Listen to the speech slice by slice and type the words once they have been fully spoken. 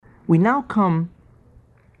We now come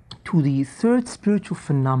to the third spiritual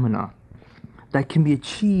phenomena that can be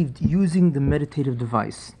achieved using the meditative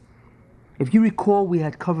device. If you recall, we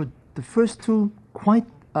had covered the first two quite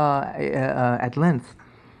at length.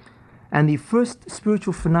 And the first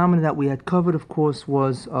spiritual phenomena that we had covered, of course,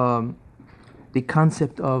 was the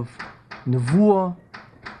concept of nevuah,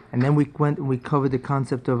 and then we covered the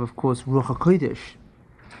concept of course, Ruach HaKodesh.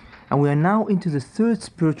 And we are now into the third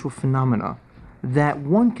spiritual phenomena that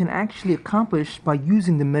one can actually accomplish by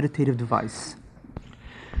using the meditative device.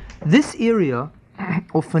 This area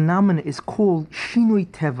or phenomena is called Shinui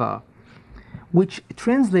Teva, which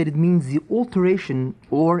translated means the alteration,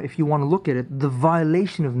 or if you want to look at it, the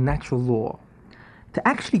violation of natural law. To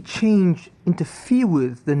actually change, interfere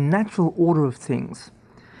with the natural order of things.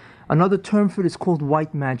 Another term for it is called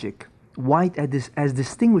white magic. White as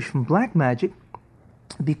distinguished from black magic,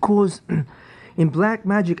 because in black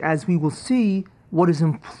magic, as we will see, what is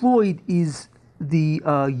employed is the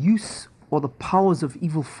use or the powers of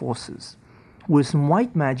evil forces. Whereas in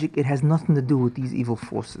white magic, it has nothing to do with these evil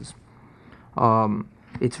forces.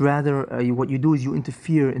 It's rather, what you do is you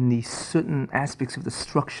interfere in the certain aspects of the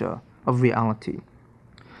structure of reality.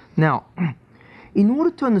 Now, in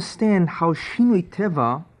order to understand how Shinui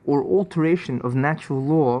Teva, or alteration of natural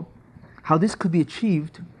law, how this could be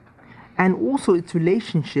achieved, and also its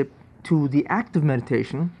relationship to the act of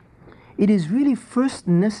meditation, it is really first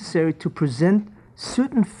necessary to present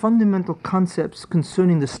certain fundamental concepts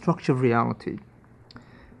concerning the structure of reality.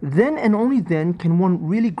 Then and only then can one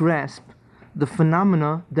really grasp the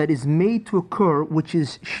phenomena that is made to occur, which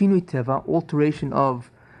is Shinui Teva, alteration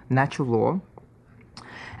of natural law.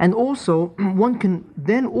 And also, one can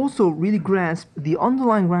then also really grasp the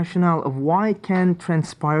underlying rationale of why it can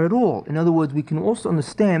transpire at all. In other words, we can also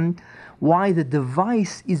understand why the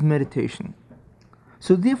device is meditation.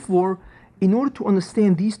 So therefore, in order to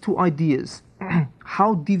understand these two ideas,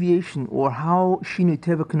 how deviation or how Shinui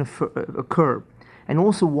Teva can occur, and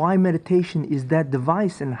also why meditation is that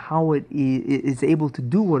device and how it is able to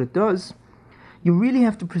do what it does, you really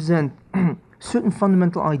have to present certain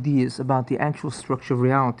fundamental ideas about the actual structure of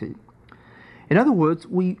reality. In other words,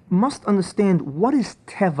 we must understand what is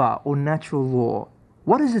Teva, or natural law.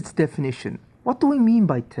 What is its definition? What do we mean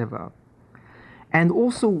by Teva? And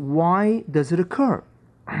also, why does it occur?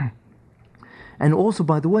 And also,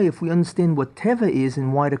 by the way, if we understand what Teva is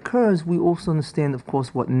and why it occurs, we also understand, of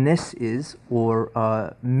course, what Nes is, or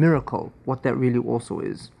miracle, what that really also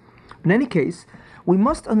is. In any case, we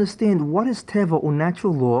must understand what is Teva, or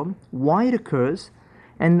natural law, why it occurs,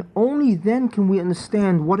 and only then can we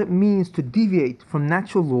understand what it means to deviate from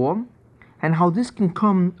natural law, and how this can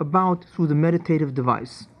come about through the meditative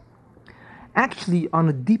device. Actually, on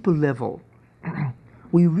a deeper level,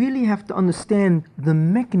 we really have to understand the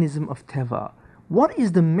mechanism of Teva. What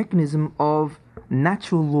is the mechanism of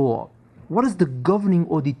natural law? What is the governing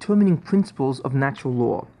or determining principles of natural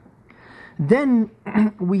law? Then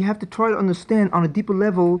we have to try to understand on a deeper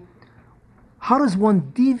level, how does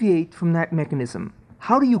one deviate from that mechanism?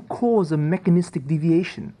 How do you cause a mechanistic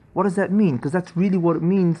deviation? What does that mean? Because that's really what it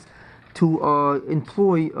means to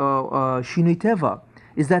employ Shinui Teva,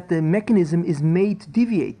 is that the mechanism is made to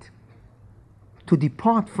deviate, to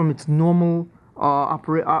depart from its normal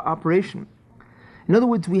operation. In other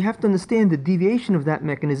words, we have to understand the deviation of that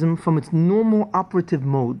mechanism from its normal operative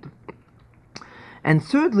mode. And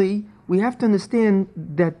thirdly, we have to understand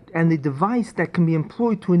that and the device that can be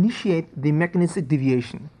employed to initiate the mechanistic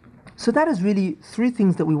deviation. So that is really three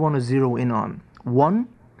things that we want to zero in on. One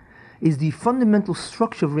is the fundamental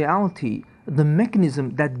structure of reality, the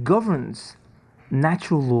mechanism that governs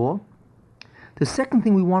natural law. The second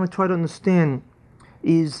thing we want to try to understand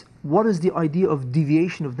is what is the idea of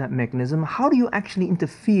deviation of that mechanism? How do you actually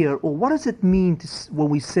interfere, or what does it mean when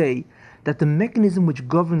we say that the mechanism which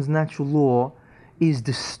governs natural law is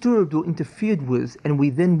disturbed or interfered with, and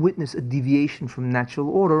we then witness a deviation from natural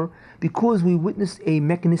order because we witness a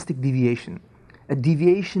mechanistic deviation, a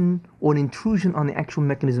deviation or an intrusion on the actual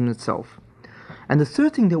mechanism itself. And the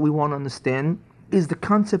third thing that we want to understand is the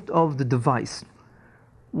concept of the device.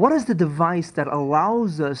 What is the device that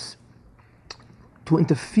allows us to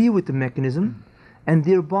interfere with the mechanism and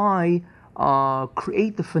thereby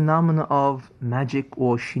create the phenomena of magic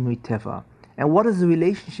or Shinui Teva? And what is the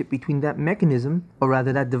relationship between that mechanism, or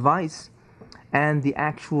rather that device, and the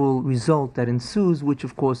actual result that ensues, which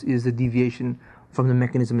of course is the deviation from the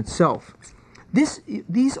mechanism itself?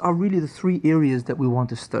 These are really the three areas that we want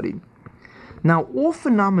to study. Now, all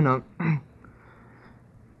phenomena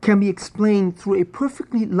can be explained through a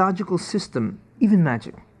perfectly logical system, even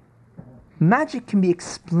magic. Magic can be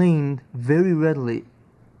explained very readily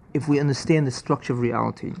if we understand the structure of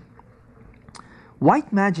reality.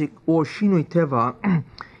 White magic, or Shinoi Teva,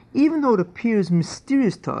 even though it appears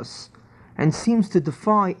mysterious to us and seems to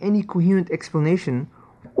defy any coherent explanation,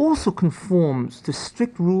 also conforms to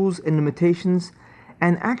strict rules and limitations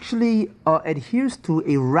and actually adheres to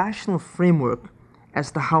a rational framework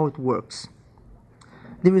as to how it works.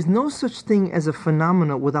 There is no such thing as a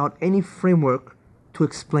phenomena without any framework to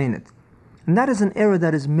explain it. And that is an error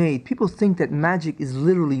that is made. People think that magic is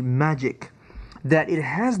literally magic, that it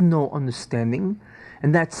has no understanding,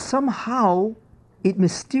 and that somehow it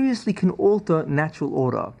mysteriously can alter natural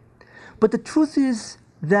order. But the truth is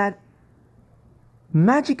that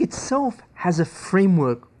magic itself has a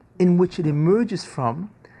framework in which it emerges from,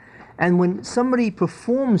 and when somebody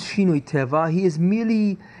performs Shinoi Teva, he is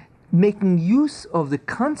merely making use of the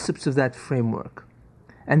concepts of that framework,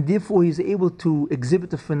 and therefore he is able to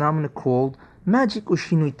exhibit a phenomena called magic or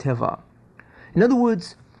Shinoi Teva. In other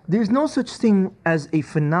words, there is no such thing as a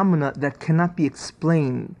phenomena that cannot be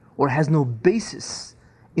explained or has no basis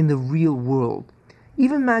in the real world.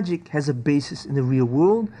 Even magic has a basis in the real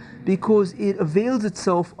world because it avails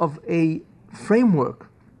itself of a framework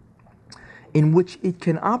in which it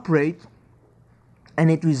can operate,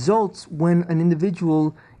 and it results when an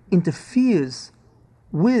individual interferes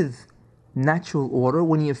with natural order,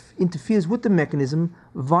 when he interferes with the mechanism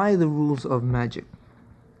via the rules of magic.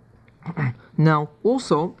 Now,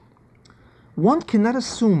 also, one cannot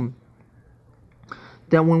assume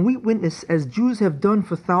that when we witness, as Jews have done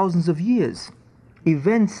for thousands of years,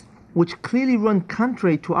 events which clearly run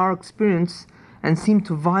contrary to our experience and seem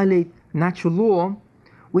to violate natural law,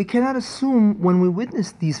 we cannot assume when we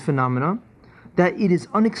witness these phenomena that it is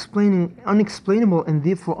unexplainable and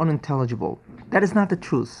therefore unintelligible. That is not the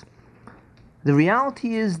truth. The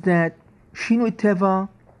reality is that Shinoi Teva,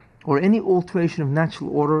 or any alteration of natural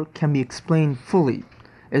order, can be explained fully,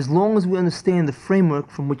 as long as we understand the framework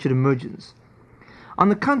from which it emerges. On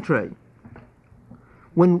the contrary,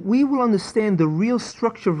 when we will understand the real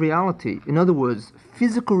structure of reality, in other words,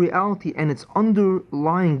 physical reality and its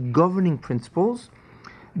underlying governing principles,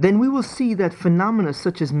 then we will see that phenomena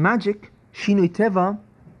such as magic, Shinoi Teva,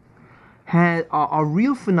 are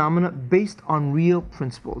real phenomena based on real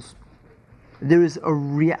principles. There is a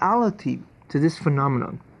reality to this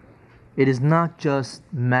phenomenon. It is not just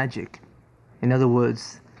magic. In other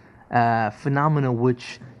words, phenomena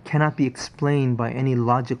which cannot be explained by any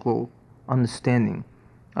logical understanding,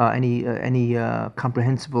 any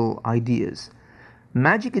comprehensible ideas.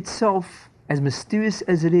 Magic itself, as mysterious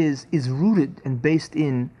as it is rooted and based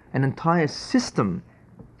in an entire system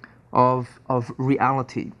of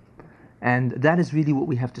reality. And that is really what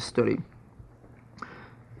we have to study.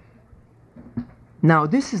 Now,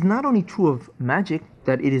 this is not only true of magic,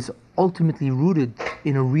 that it is ultimately rooted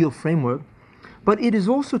in a real framework, but it is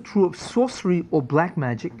also true of sorcery or black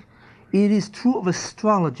magic. It is true of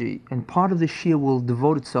astrology, and part of the Shir will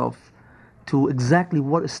devote itself to exactly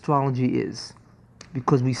what astrology is.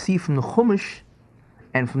 Because we see from the Chumash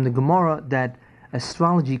and from the Gemara that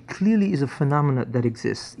astrology clearly is a phenomenon that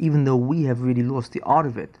exists, even though we have really lost the art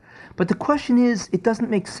of it. But the question is, it doesn't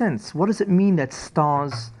make sense. What does it mean that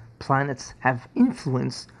stars, planets have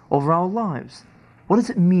influence over our lives? What does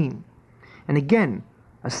it mean? And again,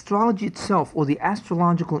 astrology itself, or the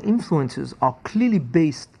astrological influences, are clearly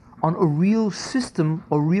based on a real system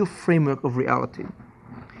or real framework of reality.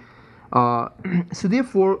 So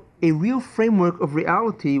therefore, a real framework of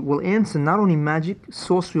reality will answer not only magic,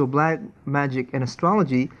 sorcery or black magic and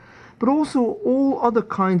astrology, but also all other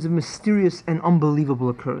kinds of mysterious and unbelievable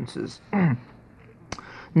occurrences.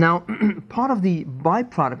 Now, part of the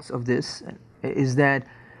byproducts of this is that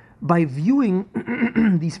by viewing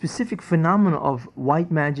the specific phenomena of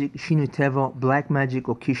white magic, Shinoi Teva, black magic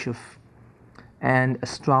or Kishuf, and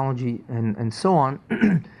astrology and so on,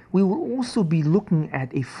 we will also be looking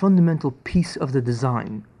at a fundamental piece of the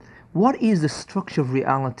design. What is the structure of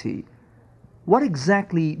reality? What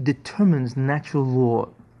exactly determines natural law?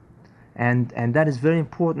 And that is very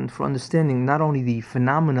important for understanding not only the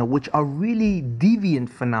phenomena, which are really deviant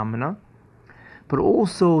phenomena, but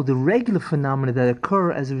also the regular phenomena that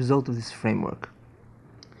occur as a result of this framework.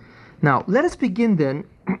 Now, let us begin then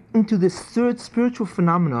into this third spiritual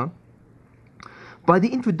phenomena by the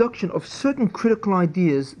introduction of certain critical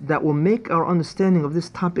ideas that will make our understanding of this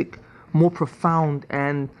topic more profound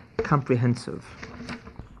and comprehensive.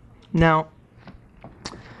 Now,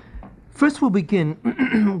 first we'll begin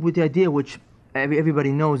with the idea which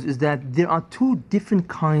everybody knows, is that there are two different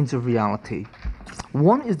kinds of reality.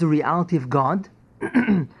 One is the reality of God,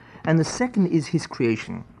 and the second is His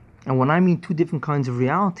creation. And when I mean two different kinds of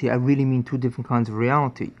reality, I really mean two different kinds of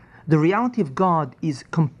reality. The reality of God is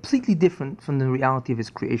completely different from the reality of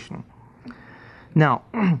His creation. Now,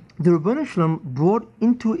 the Ribbono Shel Olam brought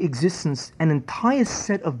into existence an entire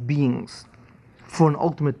set of beings for an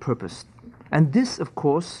ultimate purpose. And this, of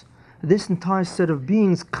course, this entire set of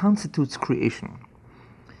beings constitutes creation.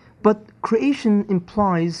 But creation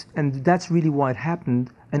implies, and that's really why it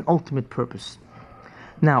happened, an ultimate purpose.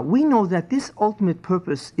 Now, we know that this ultimate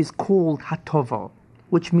purpose is called Hatova,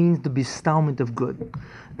 which means the bestowment of good.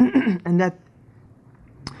 And that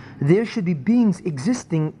there should be beings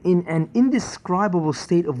existing in an indescribable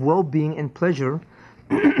state of well-being and pleasure,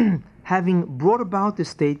 having brought about this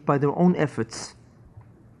state by their own efforts,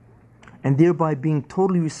 and thereby being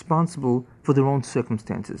totally responsible for their own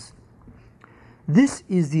circumstances. This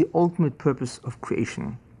is the ultimate purpose of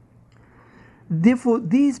creation. Therefore,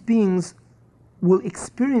 these beings will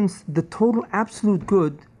experience the total absolute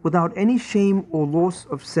good without any shame or loss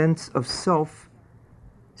of sense of self,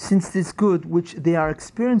 since this good which they are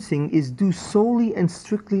experiencing is due solely and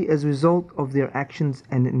strictly as a result of their actions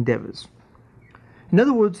and endeavors. In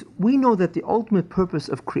other words, we know that the ultimate purpose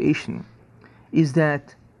of creation is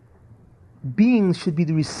that beings should be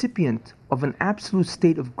the recipient of an absolute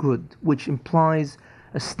state of good, which implies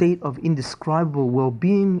a state of indescribable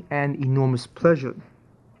well-being and enormous pleasure,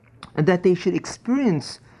 and that they should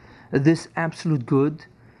experience this absolute good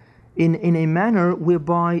in a manner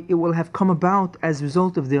whereby it will have come about as a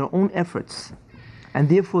result of their own efforts, and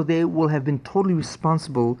therefore they will have been totally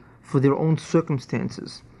responsible for their own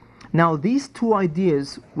circumstances. Now, these two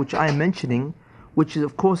ideas which I am mentioning, which is,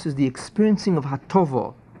 of course, is the experiencing of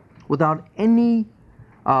Hatova without any,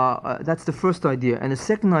 that's the first idea. And the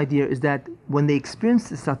second idea is that when they experience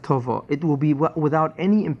this Hatova, it will be without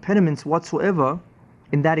any impediments whatsoever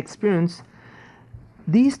in that experience.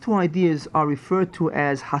 These two ideas are referred to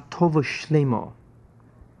as Hatova Shlema,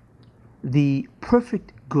 the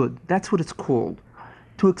perfect good. That's what it's called.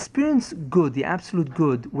 To experience good, the absolute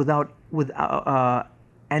good,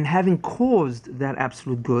 and having caused that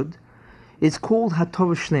absolute good, is called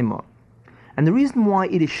Hatova Shlema. And the reason why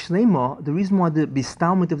it is Shlema, the reason why the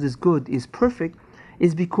bestowment of this good is perfect,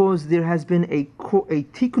 is because there has been a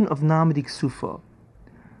tikkun of Na'amdik Sufa,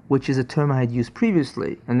 which is a term I had used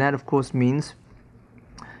previously, and that of course means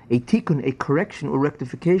a tikkun, a correction or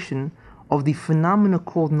rectification of the phenomena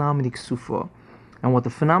called Na'amdik Sufa. And what the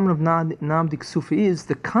phenomenon of Na'amdik Sufa is,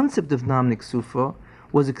 the concept of Na'amdik Sufa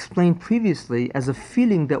was explained previously as a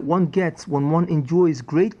feeling that one gets when one enjoys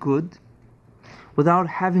great good without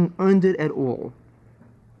having earned it at all.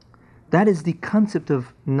 That is the concept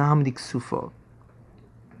of Na'amdik Sufa.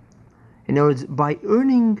 In other words, by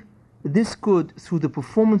earning this good through the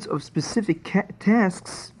performance of specific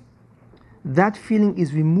tasks, that feeling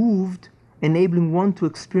is removed, enabling one to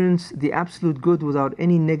experience the absolute good without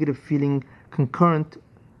any negative feeling concurrent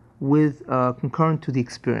to the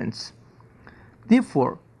experience.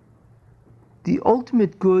 Therefore, the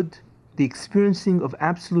ultimate good, the experiencing of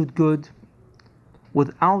absolute good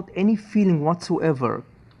without any feeling whatsoever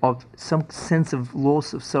of some sense of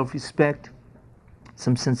loss of self-respect,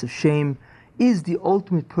 some sense of shame, is the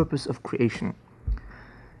ultimate purpose of creation.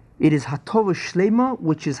 It is Hatova Shlema,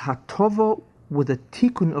 which is Hatova with a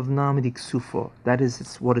tikkun of Na'amdik Sufa. That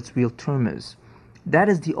is what its real term is. That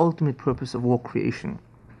is the ultimate purpose of all creation.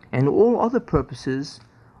 And all other purposes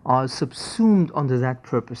are subsumed under that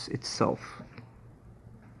purpose itself.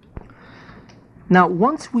 Now,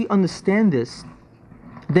 once we understand this,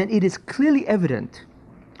 then it is clearly evident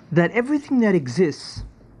that everything that exists,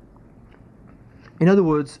 in other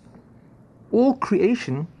words, all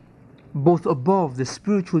creation, both above the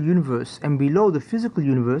spiritual universe and below the physical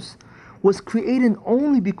universe, was created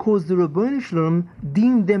only because the Ribbono Shel Olam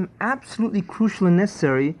deemed them absolutely crucial and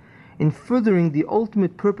necessary in furthering the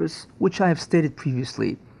ultimate purpose which I have stated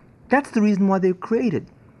previously. That's the reason why they were created,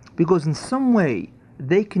 because in some way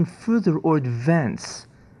they can further or advance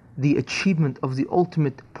the achievement of the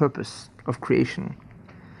ultimate purpose of creation.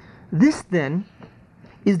 This then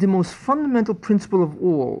is the most fundamental principle of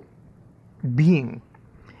all, being,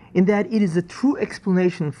 in that it is a true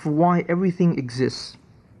explanation for why everything exists.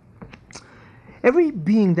 Every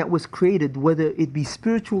being that was created, whether it be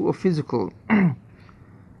spiritual or physical,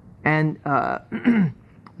 and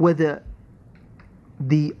whether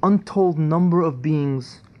the untold number of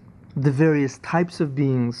beings, the various types of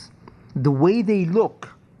beings, the way they look,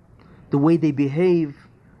 the way they behave,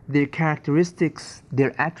 their characteristics,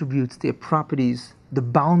 their attributes, their properties, the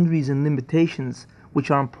boundaries and limitations which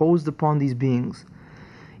are imposed upon these beings,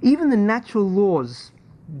 even the natural laws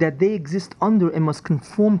that they exist under and must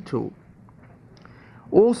conform to,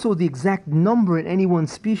 also the exact number in any one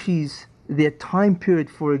species, their time period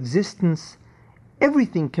for existence,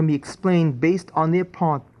 everything can be explained based on their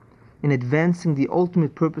part in advancing the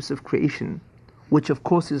ultimate purpose of creation, which of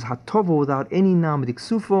course is Hatova without any Namadik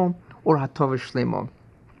Sufo or Hatova Shlema.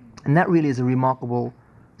 And that really is a remarkable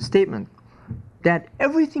statement, that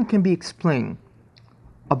everything can be explained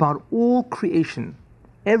about all creation,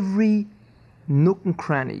 every nook and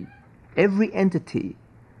cranny, every entity,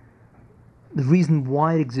 the reason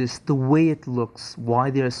why it exists, the way it looks,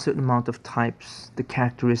 why there are a certain amount of types, the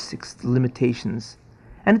characteristics, the limitations.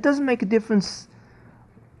 And it doesn't make a difference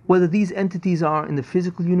whether these entities are in the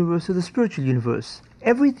physical universe or the spiritual universe.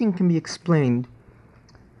 Everything can be explained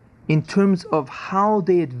in terms of how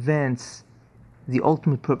they advance the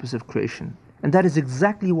ultimate purpose of creation. And that is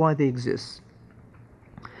exactly why they exist.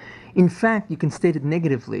 In fact, you can state it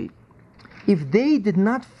negatively. If they did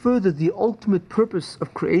not further the ultimate purpose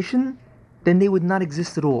of creation, then they would not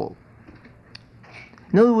exist at all.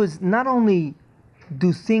 In other words, not only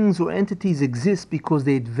do things or entities exist because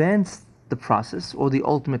they advance the process or the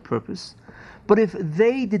ultimate purpose, but if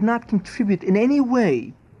they did not contribute in any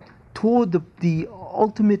way toward the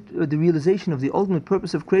realization of the ultimate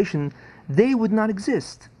purpose of creation, they would not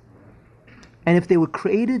exist. And if they were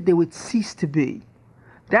created, they would cease to be.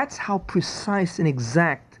 That's how precise and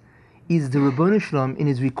exact is the Ribbono Shel Olam in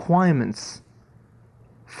his requirements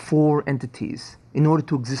for entities in order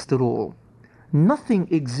to exist at all. Nothing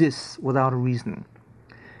exists without a reason.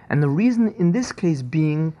 And the reason in this case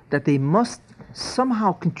being that they must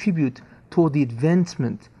somehow contribute toward the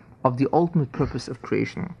advancement of the ultimate purpose of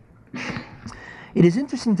creation. It is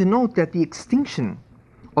interesting to note that the extinction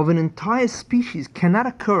of an entire species cannot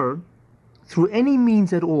occur through any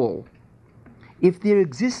means at all if their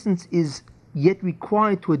existence is yet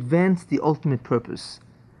required to advance the ultimate purpose.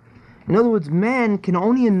 In other words, man can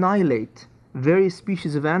only annihilate various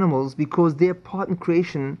species of animals because their part in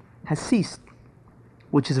creation has ceased,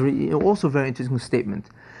 which is also a very interesting statement.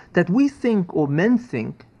 That we think, or men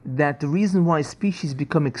think, that the reason why species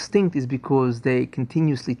become extinct is because they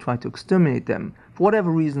continuously try to exterminate them, for whatever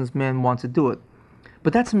reasons man wants to do it.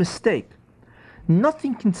 But that's a mistake.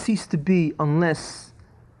 Nothing can cease to be unless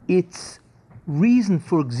its reason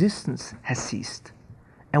for existence has ceased.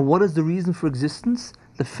 And what is the reason for existence?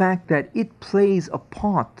 The fact that it plays a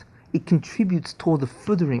part, it contributes toward the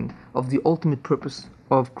furthering of the ultimate purpose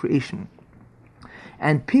of creation.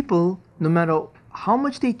 And people, no matter how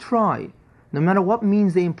much they try, no matter what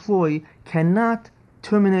means they employ, cannot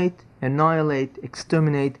terminate, annihilate,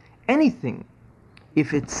 exterminate anything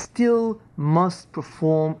if it still must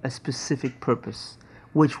perform a specific purpose,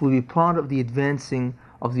 which will be part of the advancing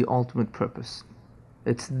of the ultimate purpose.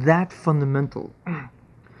 It's that fundamental.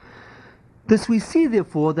 Thus we see,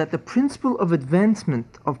 therefore, that the principle of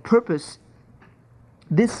advancement of purpose,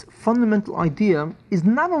 this fundamental idea, is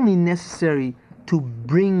not only necessary to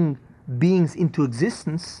bring beings into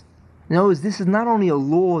existence. In other words, this is not only a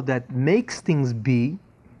law that makes things be,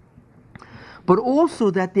 but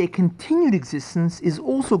also that their continued existence is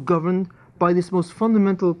also governed by this most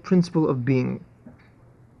fundamental principle of being.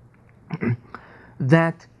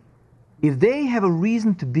 That if they have a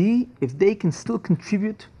reason to be, if they can still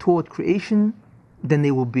contribute toward creation, then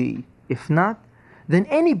they will be. If not, then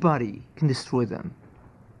anybody can destroy them.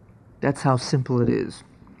 That's how simple it is.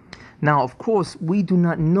 Now, of course, we do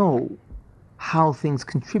not know how things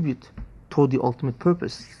contribute toward the ultimate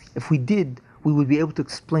purpose. If we did, we would be able to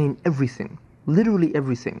explain everything, literally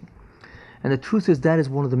everything. And the truth is, that is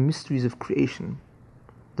one of the mysteries of creation.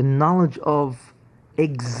 The knowledge of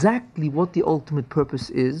exactly what the ultimate purpose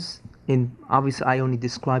is, obviously I only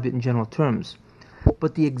described it in general terms,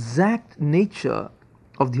 but the exact nature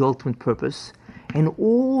of the ultimate purpose and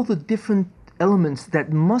all the different elements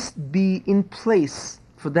that must be in place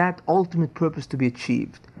for that ultimate purpose to be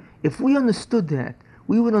achieved. If we understood that,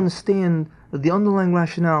 we would understand the underlying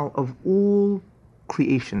rationale of all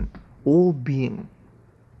creation, all being,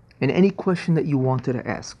 and any question that you wanted to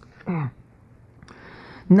ask.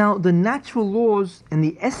 Now, the natural laws and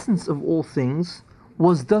the essence of all things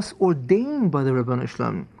was thus ordained by the Ribbono Shel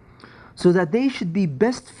Olam, so that they should be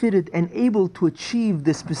best fitted and able to achieve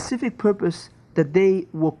the specific purpose that they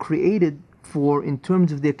were created for in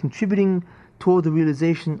terms of their contributing toward the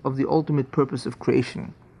realization of the ultimate purpose of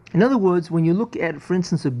creation. In other words, when you look at, for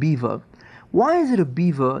instance, a beaver, why is it a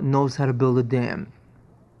beaver knows how to build a dam?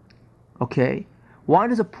 Okay? Why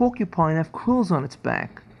does a porcupine have quills on its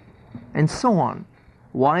back? And so on.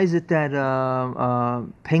 Why is it that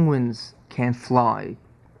penguins can't fly?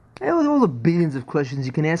 All the billions of questions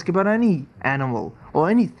you can ask about any animal or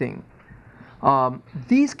anything.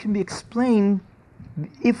 These can be explained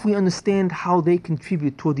if we understand how they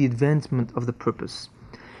contribute toward the advancement of the purpose.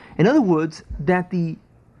 In other words, that the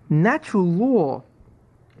natural law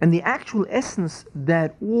and the actual essence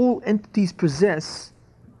that all entities possess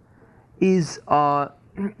is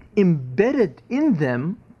embedded in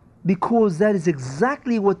them because that is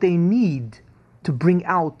exactly what they need to bring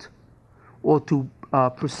out or to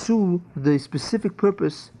pursue the specific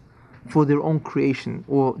purpose for their own creation,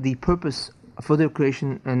 or the purpose for their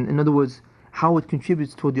creation, and in other words, how it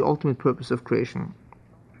contributes toward the ultimate purpose of creation.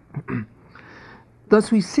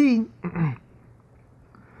 Thus we see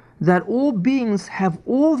that all beings have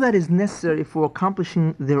all that is necessary for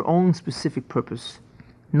accomplishing their own specific purpose.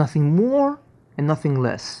 Nothing more and nothing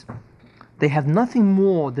less. They have nothing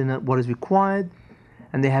more than what is required,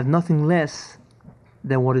 and they have nothing less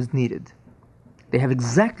than what is needed. They have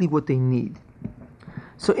exactly what they need.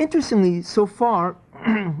 So interestingly, so far,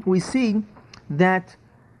 we see that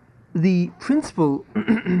the principle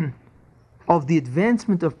of the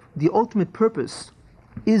advancement of the ultimate purpose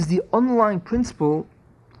is the underlying principle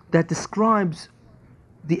that describes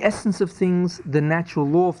the essence of things, the natural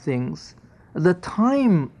law of things, the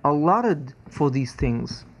time allotted for these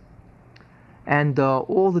things, and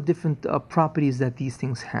all the different properties that these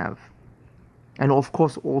things have. And of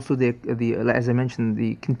course also as I mentioned,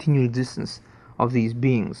 the continued existence of these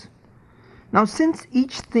beings. Now, since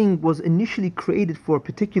each thing was initially created for a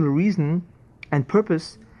particular reason and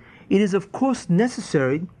purpose, it is of course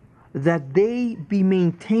necessary that they be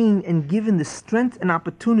maintained and given the strength and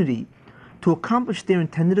opportunity to accomplish their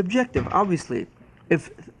intended objective. Obviously, if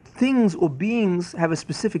things or beings have a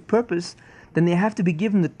specific purpose, then they have to be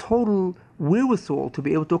given the total wherewithal to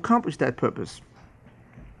be able to accomplish that purpose.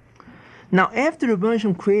 Now, after Rebbeinu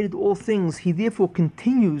Shem created all things, he therefore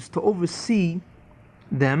continues to oversee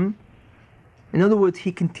them. In other words,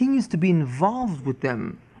 he continues to be involved with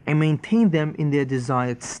them and maintain them in their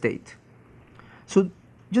desired state. So,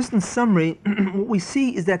 just in summary, what we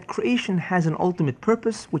see is that creation has an ultimate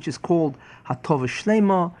purpose, which is called Hatova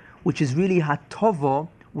Shlema, which is really Hatova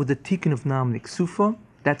with the Tikkun of Nam Niksufa.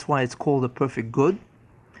 That's why it's called a perfect good.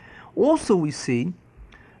 Also, we see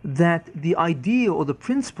that the idea or the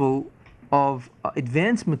principle of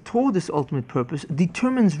advancement toward this ultimate purpose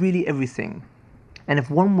determines really everything. And if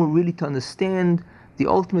one were really to understand the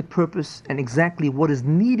ultimate purpose and exactly what is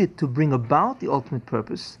needed to bring about the ultimate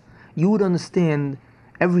purpose, you would understand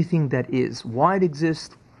everything that is, why it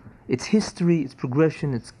exists, its history, its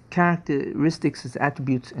progression, its characteristics, its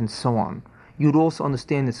attributes, and so on. You would also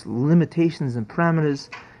understand its limitations and parameters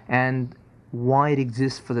and why it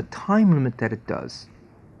exists for the time limit that it does.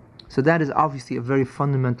 So that is obviously a very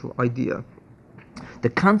fundamental idea. The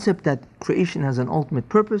concept that creation has an ultimate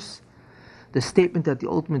purpose, the statement that the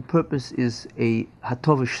ultimate purpose is a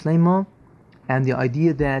Hatova Shlema, and the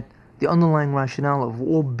idea that the underlying rationale of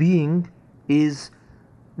all being is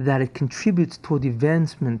that it contributes toward the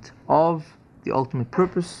advancement of the ultimate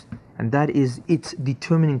purpose, and that is its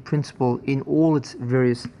determining principle in all its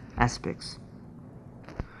various aspects.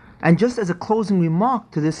 And just as a closing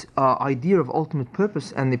remark to this idea of ultimate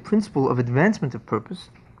purpose and the principle of advancement of purpose,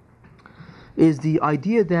 is the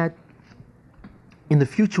idea that in the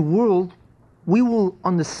future world we will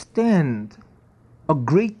understand a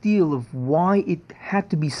great deal of why it had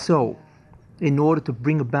to be so in order to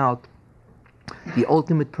bring about the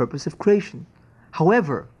ultimate purpose of creation.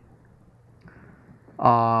 However,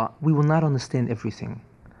 we will not understand everything.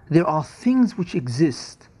 There are things which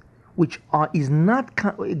exist, which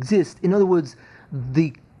exist. In other words,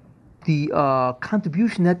 the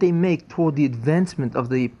contribution that they make toward the advancement of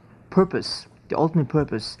the purpose, the ultimate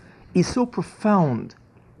purpose, is so profound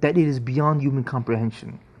that it is beyond human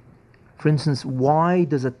comprehension. For instance, why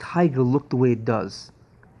does a tiger look the way it does?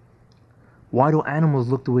 Why do animals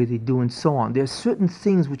look the way they do, and so on? There are certain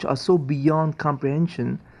things which are so beyond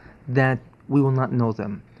comprehension that we will not know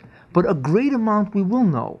them. But a great amount we will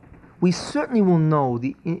know. We certainly will know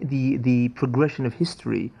the progression of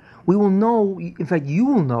history. We will know, in fact, you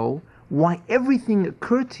will know why everything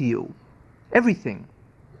occurred to you, everything,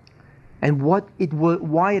 and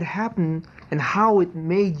why it happened, and how it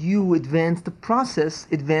made you advance the process,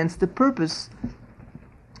 advance the purpose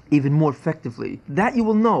even more effectively. That you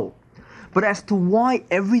will know. But as to why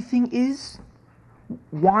everything is,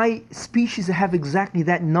 why species have exactly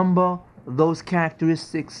that number, those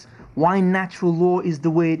characteristics, why natural law is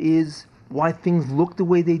the way it is, why things look the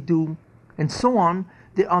way they do, and so on,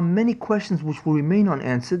 there are many questions which will remain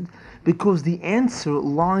unanswered because the answer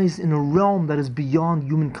lies in a realm that is beyond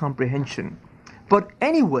human comprehension. But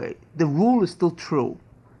anyway, the rule is still true.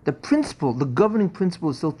 The principle, the governing principle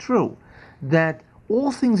is still true, that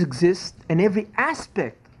all things exist and every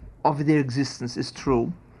aspect of their existence is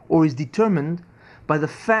true or is determined by the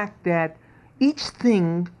fact that each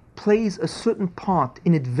thing plays a certain part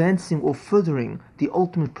in advancing or furthering the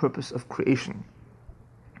ultimate purpose of creation.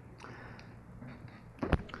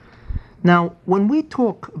 Now, when we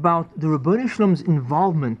talk about the Ribbono Shalom's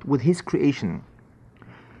involvement with his creation,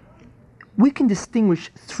 we can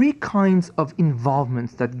distinguish three kinds of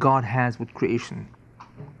involvements that God has with creation.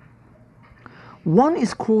 One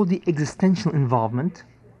is called the existential involvement.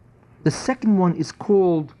 The second one is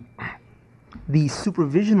called the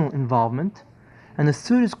supervisional involvement. And the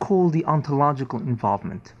third is called the ontological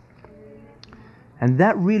involvement. And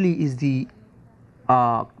that really is the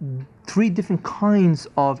three different kinds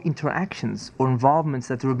of interactions or involvements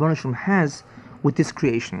that the Ribbono Shalom has with this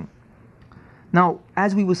creation. Now,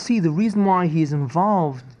 as we will see, the reason why he is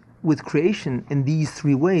involved with creation in these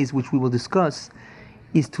three ways, which we will discuss,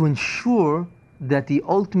 is to ensure that the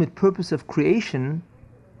ultimate purpose of creation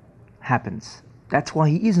happens. That's why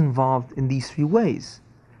he is involved in these three ways,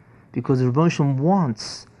 because the Ribbono Shalom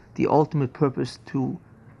wants the ultimate purpose to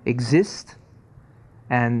exist,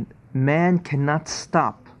 and man cannot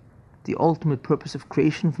stop the ultimate purpose of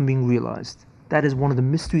creation from being realized. That is one of the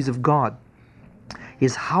mysteries of God,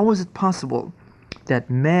 is how is it possible that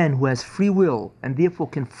man, who has free will and therefore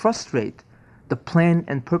can frustrate the plan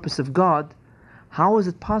and purpose of God, how is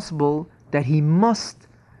it possible that he must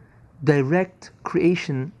direct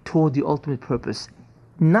creation toward the ultimate purpose,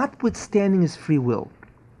 notwithstanding his free will?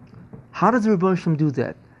 How does the Ribbono Shalom do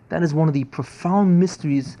that? That is one of the profound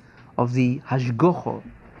mysteries of the Hashgacha,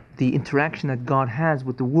 the interaction that God has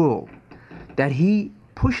with the world, that he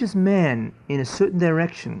pushes man in a certain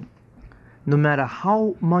direction. No matter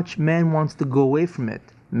how much man wants to go away from it,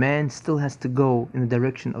 man still has to go in the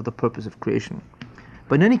direction of the purpose of creation.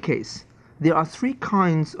 But in any case, there are three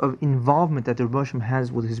kinds of involvement that the Ribbono Shalom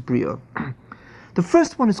has with his Bria. The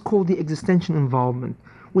first one is called the existential involvement,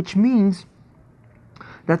 which means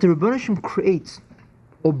that the Ribbono Shalom creates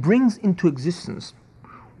or brings into existence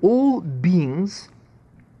all beings.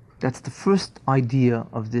 That's the first idea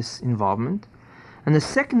of this involvement. And the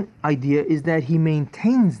second idea is that he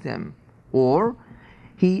maintains them, or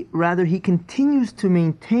he continues to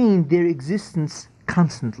maintain their existence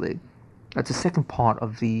constantly. That's the second part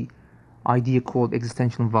of the idea called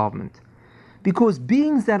existential involvement. Because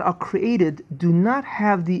beings that are created do not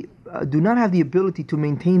have the ability to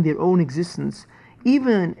maintain their own existence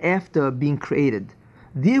even after being created.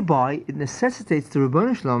 Thereby, it necessitates the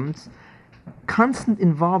Ribbono Shalom's constant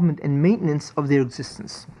involvement and maintenance of their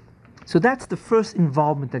existence. So that's the first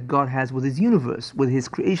involvement that God has with his universe, with his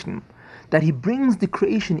creation, that he brings the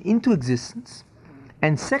creation into existence,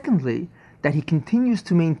 and secondly, that he continues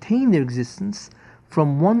to maintain their existence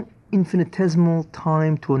from one infinitesimal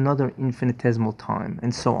time to another infinitesimal time,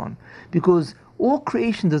 and so on. Because all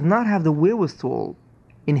creation does not have the wherewithal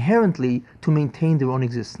inherently to maintain their own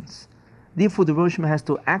existence. Therefore, the Ribbono Shalom has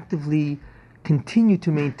to actively continue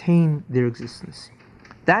to maintain their existence.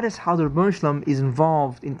 That is how the Ribbono Shalom is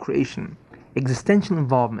involved in creation, existential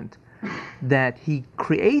involvement, that he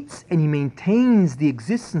creates and he maintains the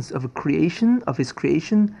existence of his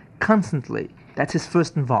creation constantly. That's his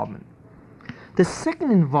first involvement. The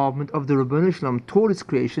second involvement of the Ribbono Shalom toward its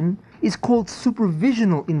creation is called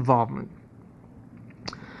supervisional involvement.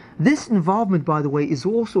 This involvement, by the way, is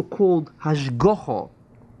also called Hashgacha,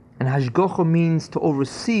 and Hashgacha means to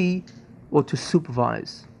oversee or to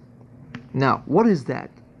supervise. Now, what is that?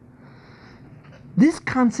 This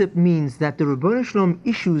concept means that the Ribbono Shalom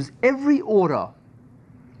issues every order,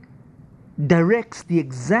 directs the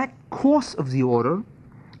exact course of the order,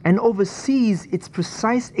 and oversees its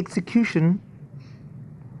precise execution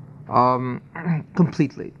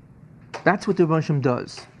completely. That's what the Ribbono Shalom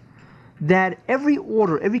does. That every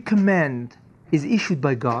order, every command is issued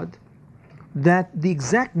by God, that the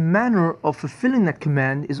exact manner of fulfilling that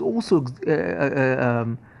command is also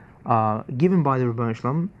given by the Ribbono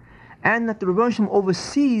Shalom, and that the Ribbono Shalom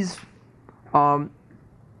oversees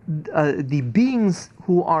the beings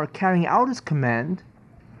who are carrying out his command,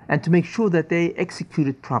 and to make sure that they execute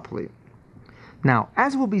it properly. Now,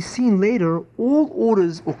 as will be seen later, all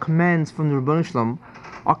orders or commands from the Ribbono Shalom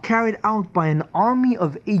are carried out by an army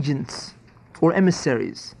of agents or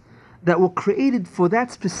emissaries that were created for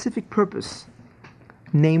that specific purpose,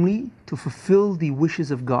 namely to fulfill the wishes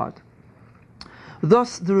of God.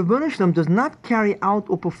 Thus, the Ribbono Shalom does not carry out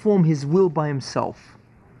or perform his will by himself.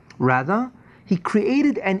 Rather, he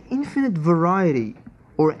created an infinite variety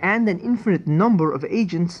and an infinite number of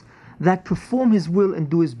agents that perform his will and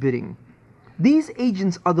do his bidding. These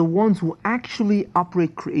agents are the ones who actually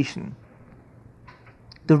operate creation.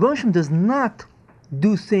 The Ribbono Shalom does not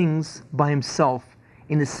do things by himself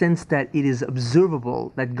in the sense that it is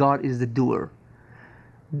observable that God is the doer.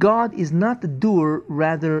 God is not the doer,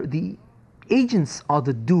 rather the agents are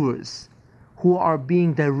the doers who are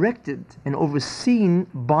being directed and overseen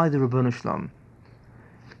by the Ribbono Shalom.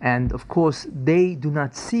 And of course, they do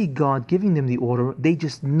not see God giving them the order, they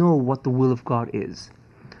just know what the will of God is.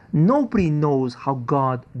 Nobody knows how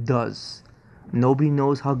God does. Nobody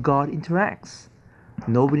knows how God interacts.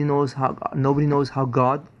 Nobody knows how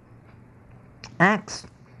God acts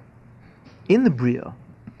in the Bria,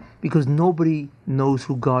 because nobody knows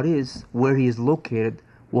who God is, where He is located,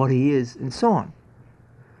 what He is, and so on.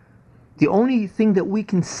 The only thing that we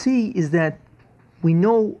can see is that we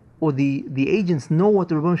know, or the agents know what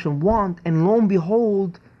the Rebbeinu Shalom want, and lo and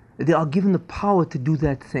behold, they are given the power to do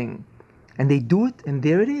that thing. And they do it, and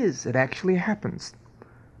there it is. It actually happens.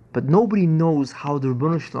 But nobody knows how the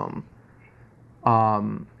Rebbeinu Shalom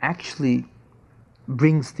actually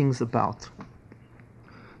brings things about.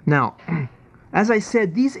 Now, as I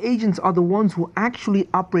said, these agents are the ones who actually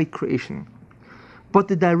operate creation. But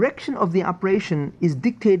the direction of the operation is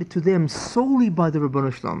dictated to them solely by the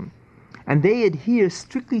Rebbeinu Shalom, and they adhere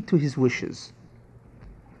strictly to his wishes.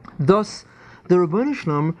 Thus, the Rebbeinu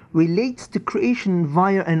Shalom relates to creation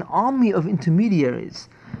via an army of intermediaries,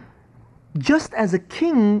 just as a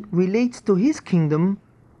king relates to his kingdom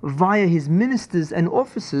via his ministers and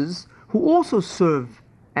officers who also serve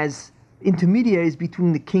as intermediaries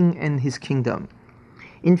between the king and his kingdom.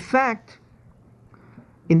 In fact,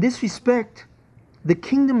 in this respect, the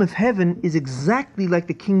kingdom of heaven is exactly like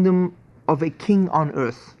the kingdom of a king on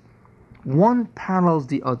earth. One parallels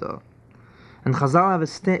the other. And Chazal have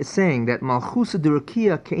a saying that Malchusa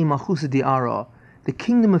Durakia Ke'im Malchusa Di'ara, the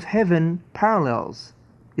kingdom of heaven parallels,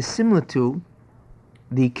 is similar to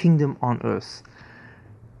the kingdom on earth.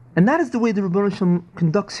 And that is the way the Rebbeinu Shalom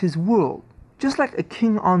conducts his world. Just like a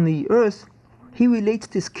king on the earth, he relates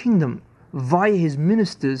to his kingdom via his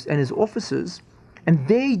ministers and his officers, and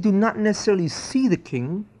they do not necessarily see the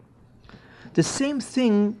king. The same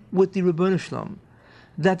thing with the Rebbeinu Shalom,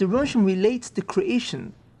 that the Rebbeinu Shalom relates to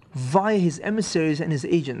creation via his emissaries and his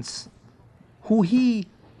agents, who he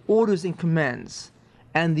orders and commands,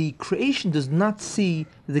 and the creation does not see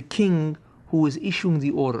the king who is issuing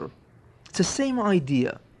the order. It's the same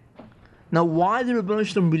idea. Now, why the Rebbeinu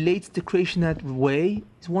Shalom relates to creation that way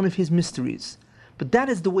is one of his mysteries. But that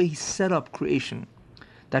is the way he set up creation.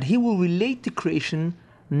 That he will relate to creation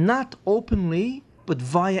not openly, but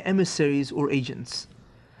via emissaries or agents.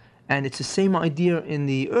 And it's the same idea in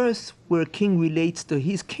the earth, where a king relates to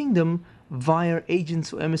his kingdom via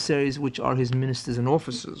agents or emissaries, which are his ministers and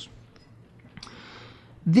officers.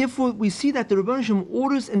 Therefore, we see that the Rebbeinu Shalom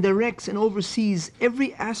orders and directs and oversees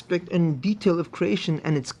every aspect and detail of creation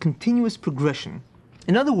and its continuous progression.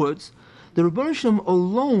 In other words, the Rebbeinu Shalom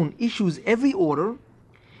alone issues every order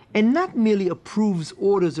and not merely approves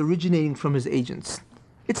orders originating from his agents.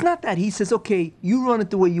 It's not that he says, okay, you run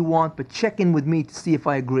it the way you want, but check in with me to see if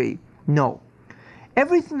I agree. No.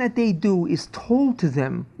 Everything that they do is told to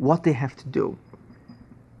them what they have to do.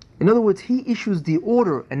 In other words, he issues the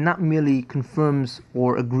order and not merely confirms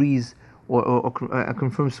or agrees or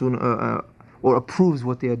confirms or approves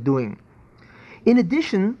what they are doing. In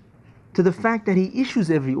addition to the fact that he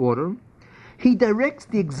issues every order, he directs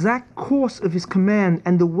the exact course of his command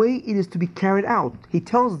and the way it is to be carried out. He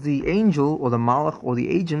tells the angel or the malach or the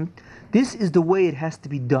agent, this is the way it has to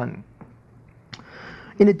be done.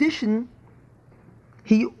 In addition,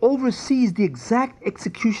 he oversees the exact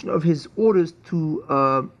execution of his orders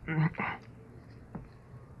to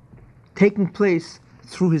taking place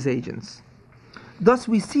through his agents. Thus,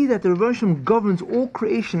 we see that the Rebbeinu Shalom governs all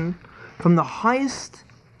creation from the highest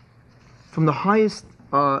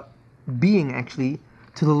being, actually,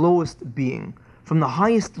 to the lowest being. From the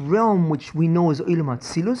highest realm, which we know as Olam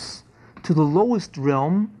Atzilus, to the lowest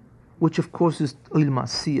realm, which of course is Olam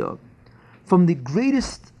Asiyah. From the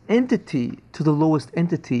greatest entity to the lowest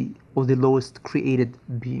entity, or the lowest created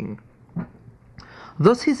being.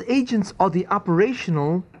 Thus, his agents are the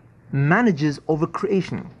operational managers over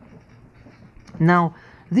creation. Now,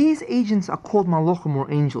 these agents are called malachim,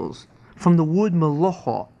 or angels, from the word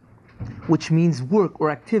malacha, which means work or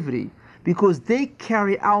activity, because they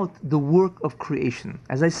carry out the work of creation.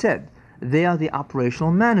 As I said, they are the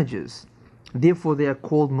operational managers. Therefore, they are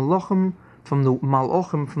called malachim from the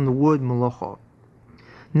word malacha.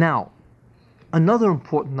 Now, another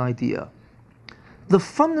important idea. The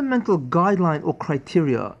fundamental guideline or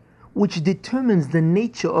criteria which determines the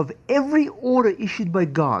nature of every order issued by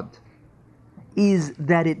God is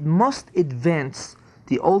that it must advance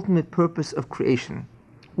the ultimate purpose of creation,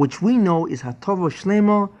 which we know is Hatova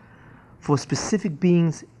Shlema for specific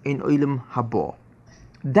beings in Olam Haba.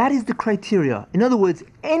 That is the criteria. In other words,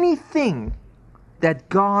 anything that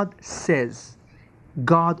God says,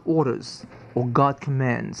 God orders, or God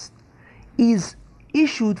commands, is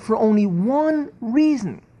issued for only one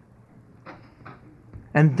reason,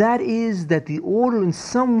 And that is that the order in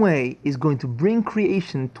some way is going to bring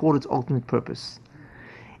creation toward its ultimate purpose.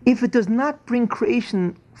 If it does not bring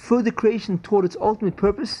creation, further creation toward its ultimate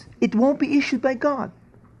purpose, it won't be issued by God.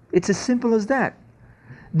 It's as simple as that.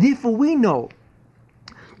 Therefore, we know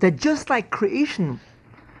that just like creation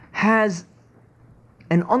has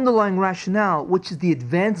an underlying rationale, which is the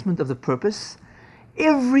advancement of the purpose,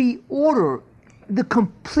 every order, the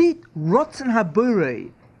complete Ratzon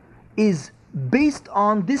HaBorei, is based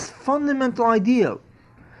on this fundamental idea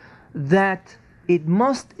that it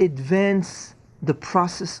must advance the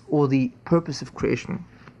process or the purpose of creation.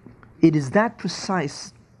 It is that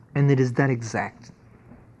precise and it is that exact.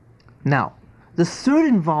 Now, the third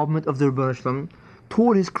involvement of the Rebbeinu Shalom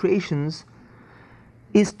toward his creations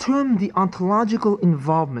is termed the ontological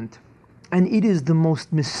involvement, and it is the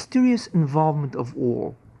most mysterious involvement of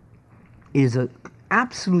all. It is an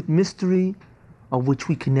absolute mystery of which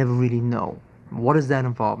we can never really know. What is that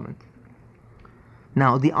involvement?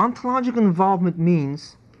 Now, the ontological involvement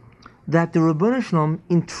means that the Rebbeinu Shalom,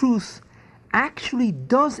 in truth, actually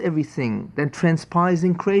does everything that transpires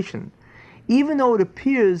in creation, even though it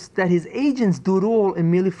appears that his agents do it all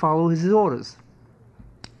and merely follow his orders.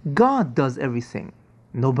 God does everything,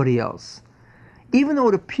 nobody else. Even though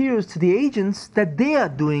it appears to the agents that they are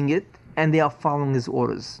doing it and they are following his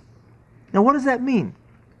orders. Now, what does that mean?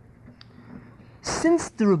 Since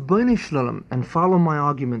the Rebbeinu Shalom, and follow my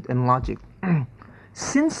argument and logic,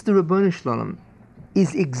 since the Rebbeinu Shalom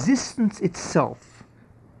is existence itself,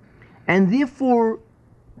 and therefore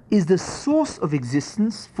is the source of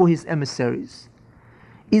existence for his emissaries,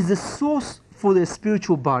 is the source for their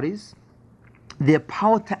spiritual bodies, their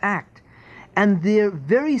power to act, and their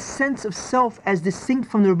very sense of self as distinct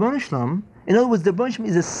from the Rebbeinu Shalom. In other words, the Rebbeinu Shalom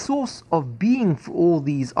is a source of being for all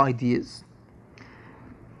these ideas.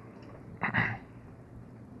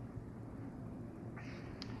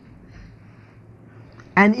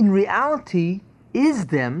 And in reality is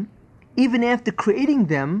them, even after creating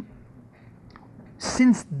them,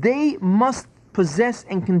 since they must possess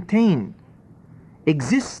and contain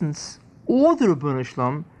existence or the Rebbeinu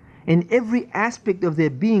Shalom in every aspect of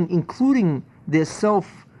their being, including their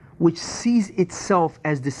self, which sees itself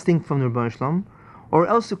as distinct from the Rebbeinu Shalom, or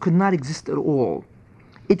else it could not exist at all.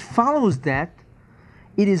 It follows that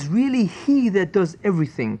it is really he that does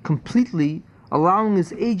everything completely, allowing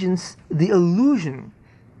his agents the illusion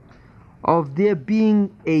of there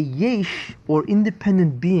being a yesh, or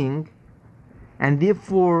independent being, and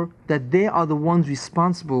therefore that they are the ones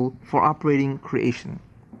responsible for operating creation.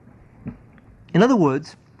 In other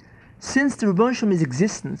words, since the Rebbeinu Shalom is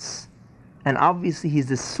existence, and obviously he is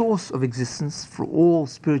the source of existence for all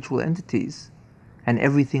spiritual entities and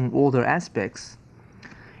everything, all their aspects,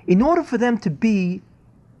 in order for them to be,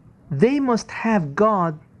 they must have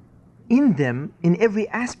God in them in every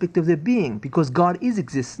aspect of their being, because God is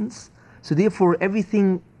existence. So therefore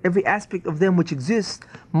everything, every aspect of them which exists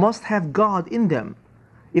must have God in them.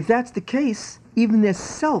 If that's the case, even their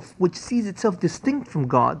self, which sees itself distinct from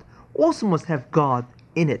God, also must have God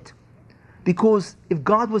in it. Because if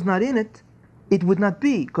God was not in it, it would not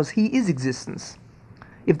be, because he is existence.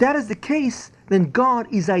 If that is the case, then God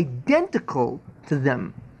is identical to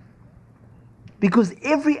them. Because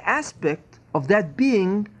every aspect of that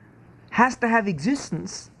being has to have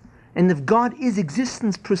existence. And if God is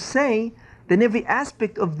existence per se, then every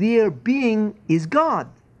aspect of their being is God.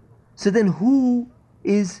 So then who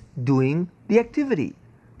is doing the activity?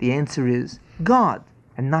 The answer is God,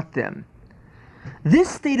 and not them. This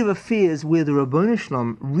state of affairs, where the Rebbeinu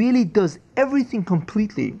Shalom really does everything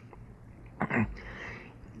completely,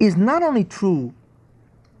 is not only true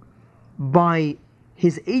by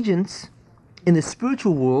his agents in the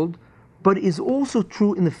spiritual world, but is also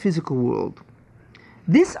true in the physical world.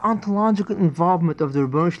 This ontological involvement of the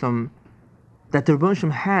Rebbeinu Shalom that the Rebbeinu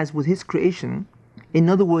Shalom has with his creation, in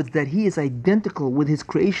other words, that he is identical with his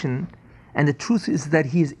creation, and the truth is that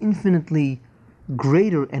he is infinitely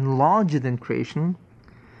greater and larger than creation,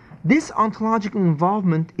 this ontological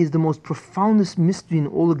involvement is the most profoundest mystery in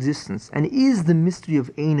all existence, and is the mystery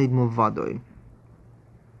of Ein Od Milvado.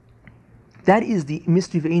 That is the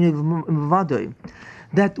mystery of Ein Od Milvado,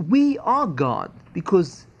 that we are God,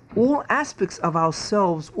 because all aspects of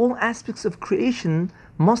ourselves, all aspects of creation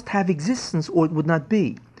must have existence, or it would not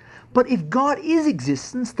be. But if God is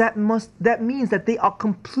existence, that means that they are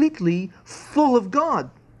completely full of God.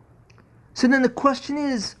 So then the question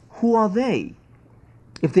is, who are they,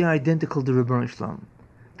 if they are identical to Rebbeinu Shalom?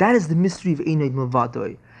 That is the mystery of Ein Od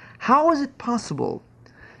Milvado. How is it possible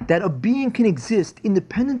that a being can exist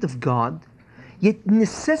independent of God, yet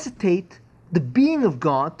necessitate the being of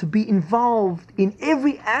God to be involved in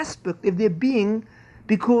every aspect of their being,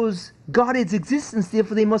 because God is existence,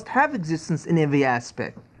 therefore they must have existence in every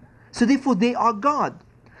aspect. So therefore they are God.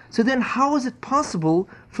 So then how is it possible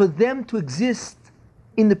for them to exist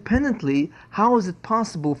independently? How is it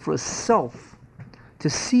possible for a self to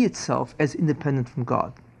see itself as independent from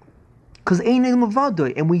God? Because Ein El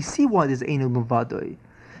Mavadoi, and we see why there's Ein El Mavadoi.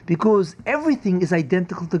 Because everything is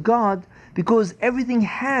identical to God, because everything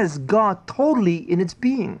has God totally in its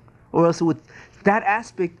being. Or else with that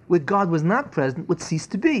aspect where God was not present would cease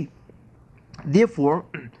to be. Therefore,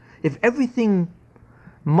 if everything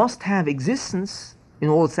must have existence in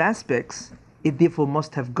all its aspects, it therefore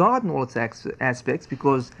must have God in all its aspects,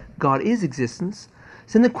 because God is existence.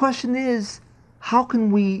 So then the question is, how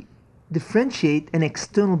can we differentiate an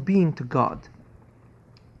external being to God?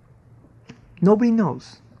 Nobody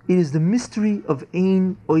knows. It is the mystery of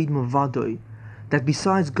Ein Od Milvado, that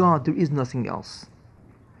besides God there is nothing else.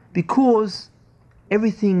 Because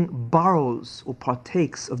everything borrows or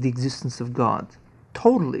partakes of the existence of God,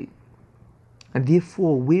 totally. And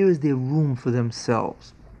therefore, where is there room for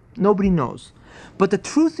themselves? Nobody knows. But the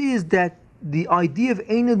truth is that the idea of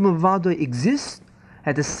Ein Od Milvado exists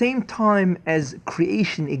at the same time as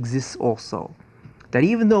creation exists also. That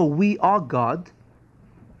even though we are God,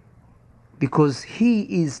 because He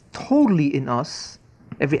is totally in us,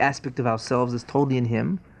 every aspect of ourselves is totally in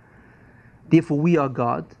Him, therefore we are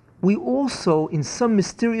God, we also, in some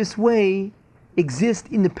mysterious way, exist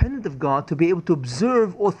independent of God to be able to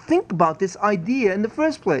observe or think about this idea in the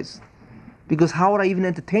first place. Because how would I even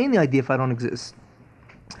entertain the idea if I don't exist?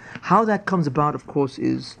 How that comes about, of course,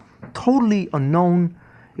 is totally unknown.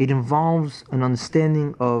 It involves an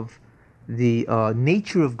understanding of the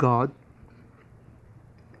nature of God,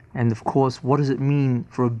 and of course, what does it mean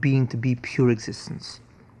for a being to be pure existence?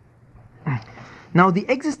 Now, the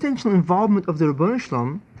existential involvement of the Ribbono Shel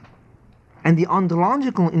Olam and the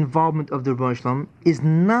ontological involvement of the Ribbono Shel Olam is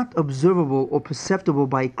not observable or perceptible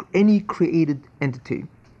by any created entity.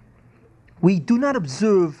 We do not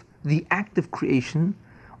observe the act of creation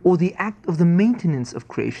or the act of the maintenance of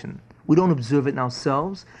creation. We don't observe it in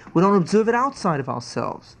ourselves. We don't observe it outside of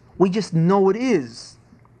ourselves. We just know it is.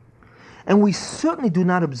 And we certainly do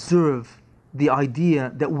not observe the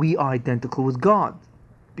idea that we are identical with God,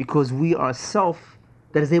 because we are a self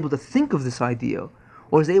that is able to think of this idea,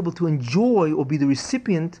 or is able to enjoy or be the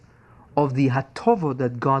recipient of the hatova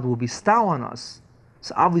that God will bestow on us.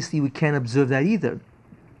 So obviously we can't observe that either.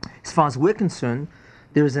 As far as we're concerned,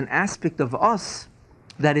 there is an aspect of us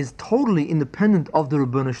that is totally independent of the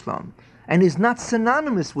Ribbono Shel Olam and is not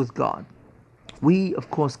synonymous with God. We, of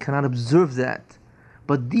course, cannot observe that.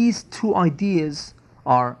 But these two ideas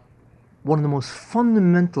are one of the most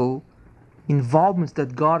fundamental involvements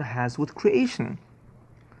that God has with creation.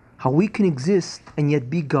 How we can exist and yet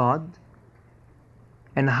be God,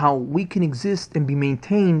 and how we can exist and be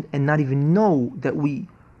maintained and not even know that we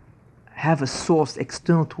have a source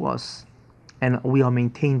external to us and we are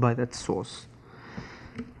maintained by that source.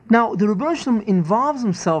 Now, the Ribbono Shel Olam involves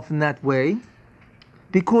himself in that way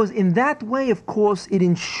because in that way, of course, it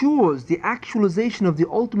ensures the actualization of the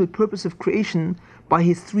ultimate purpose of creation by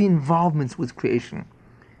his three involvements with creation.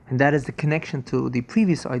 And that is the connection to the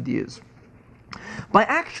previous ideas. By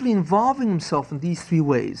actually involving himself in these three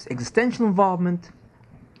ways, existential involvement,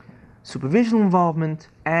 supervisional involvement,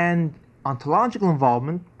 and ontological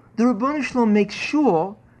involvement, the Ribbono Shel Olam makes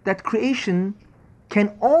sure that creation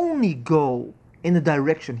can only go in the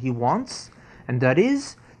direction he wants, and that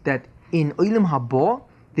is that in Olam Haba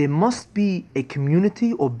there must be a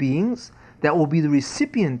community or beings that will be the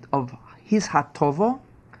recipient of his hatova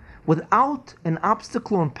without an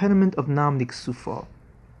obstacle or impediment of Nam Niksufa.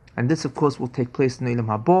 And this, of course, will take place in Olam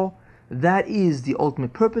Haba. That is the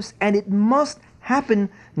ultimate purpose, and it must happen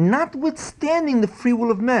notwithstanding the free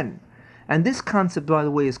will of men. And this concept, by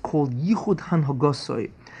the way, is called Yichud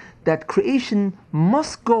Hanhagosoi, that creation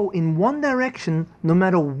must go in one direction no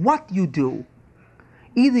matter what you do.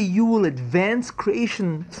 Either you will advance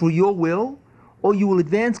creation through your will, or you will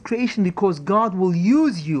advance creation because God will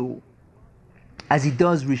use you, as He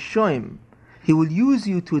does Rishoim. He will use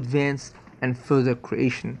you to advance and further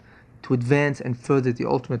creation, to advance and further the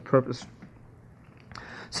ultimate purpose.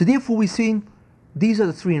 So therefore we see these are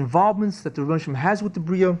the three involvements that the Ribbono Shel Olam has with the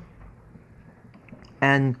Bria,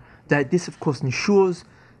 and that this, of course, ensures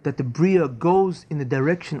that the Bria goes in the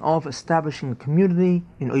direction of establishing a community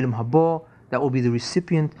in Olam Haba that will be the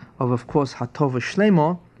recipient of course, Hatova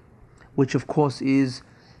Shlema, which, of course, is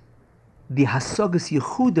the Hasagas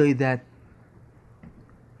Yechudai that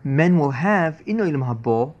men will have in Olam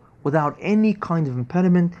Haba without any kind of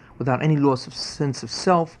impediment, without any loss of sense of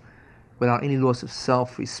self, without any loss of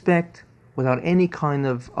self-respect, without any kind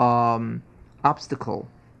of obstacle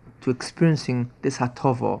to experiencing this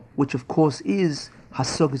hatova, which of course is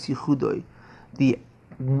hasogas yichudoi,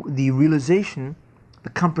 the realization, the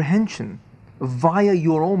comprehension via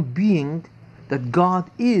your own being that God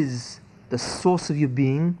is the source of your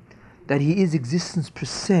being, that He is existence per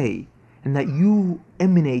se, and that you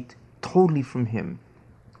emanate totally from Him.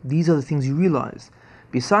 These are the things you realize.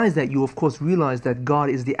 Besides that, you of course realize that God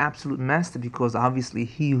is the absolute master, because obviously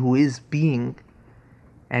He who is being,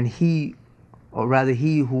 and He, or rather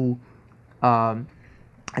He who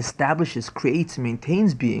establishes, creates, and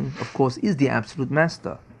maintains being, of course, is the absolute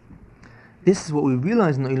master. This is what we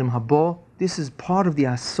realize in Olam Haba. This is part of the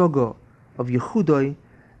Hasaga of Yechudai,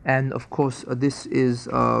 and of course, these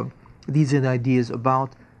are the ideas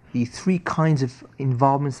about the three kinds of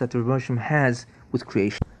involvements that the Rebbe Hashem has with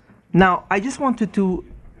creation. Now, I just wanted to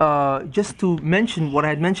mention what I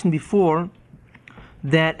had mentioned before,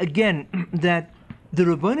 that again, that the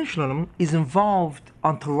Rebbeinu Shalom is involved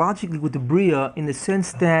ontologically with the Bria in the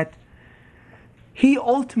sense that He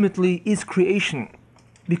ultimately is creation,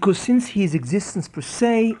 because since He is existence per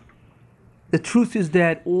se, the truth is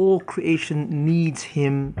that all creation needs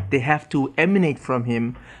Him. They have to emanate from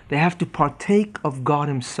Him. They have to partake of God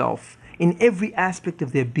Himself in every aspect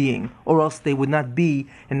of their being, or else they would not be,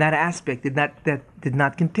 and that aspect did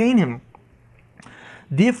not contain Him.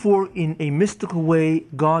 Therefore, in a mystical way,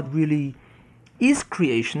 God really is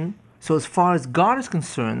creation. So as far as God is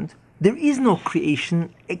concerned, there is no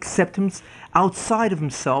creation except Him, outside of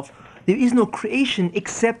Himself. There is no creation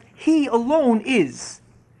except He alone is,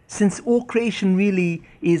 since all creation really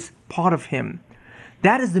is part of Him.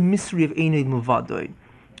 That is the mystery of Einod Milvadoi,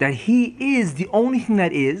 that He is the only thing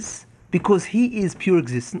that is, because He is pure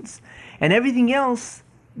existence, and everything else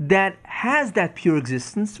that has that pure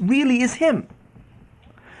existence really is Him.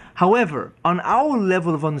 However, on our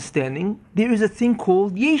level of understanding, there is a thing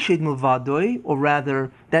called Yeshod Milvadoi, or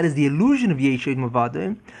rather, that is the illusion of Yeshod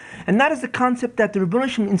Milvadoi, and that is the concept that the Rebbeinu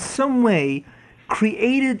Shalom in some way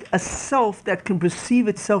created a self that can perceive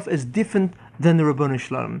itself as different than the Rebbeinu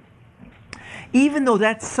Shalom. Even though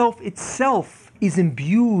that self itself is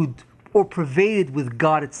imbued or pervaded with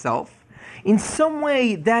God itself, in some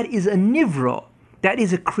way that is a nivra, that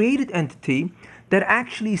is a created entity that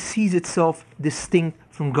actually sees itself distinct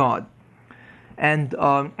from God. And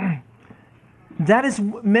that is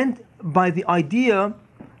meant by the idea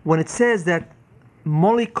when it says that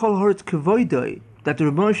Moli Kol Haaretz Kevoidoi, that the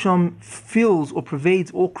Rebbeinu Shalom fills or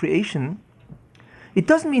pervades all creation. It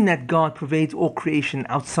doesn't mean that God pervades all creation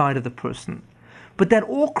outside of the person, but that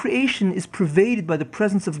all creation is pervaded by the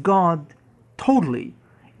presence of God totally.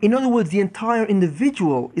 In other words, the entire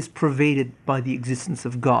individual is pervaded by the existence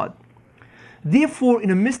of God. Therefore,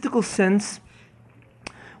 in a mystical sense,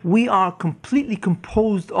 we are completely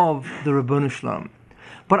composed of the Rebbeinu Shalom.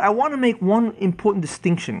 But I want to make one important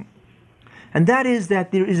distinction, and that is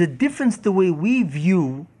that there is a difference the way we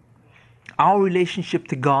view our relationship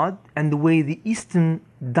to God and the way the Eastern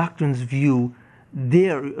doctrines view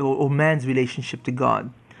their or man's relationship to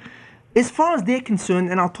God. As far as they're concerned,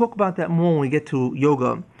 and I'll talk about that more when we get to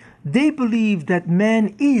yoga, they believe that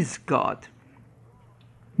man is God.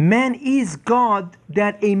 Man is God,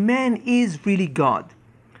 that a man is really God.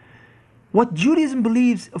 What Judaism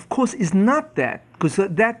believes, of course, is not that, because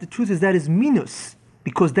that the truth is that is minus,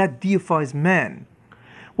 because that deifies man.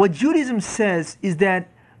 What Judaism says is that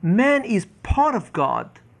man is part of God.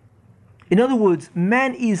 In other words,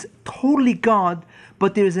 man is totally God,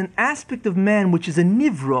 but there is an aspect of man which is a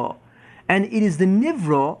nivra, and it is the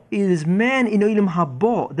nivra, it is man in Olam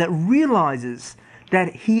Haba that realizes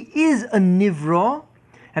that he is a nivra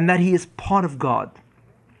and that he is part of God.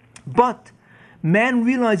 But man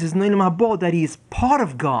realizes in Olam Haba that he is part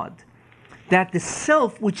of God, that the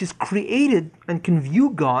self which is created and can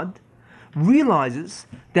view God realizes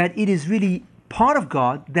that it is really part of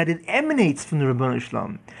God, that it emanates from the Rebbeinu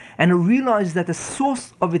Shalom, and it realizes that the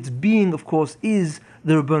source of its being, of course, is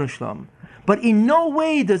the Rebbeinu Shalom. But in no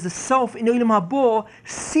way does the self in Olam Haba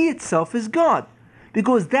see itself as God,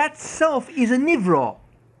 because that self is a nivra.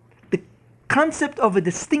 The concept of a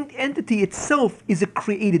distinct entity itself is a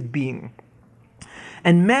created being.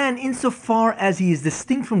 And man, insofar as he is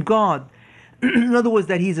distinct from God, in other words,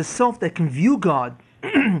 that he is a self that can view God,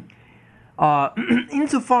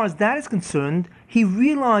 insofar as that is concerned, he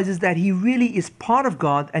realizes that he really is part of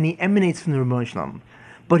God and he emanates from the Rebbeinu Shalom.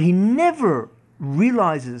 But he never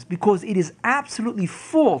realizes, because it is absolutely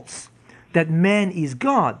false, that man is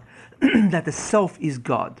God, that the self is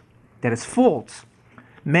God. That is false.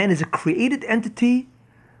 Man is a created entity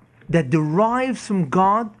that derives from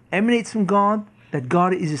God, emanates from God, that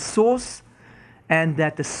God is his source, and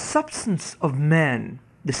that the substance of man,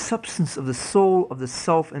 the substance of the soul, of the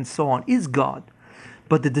self, and so on, is God.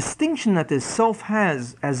 But the distinction that the self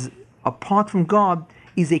has as apart from God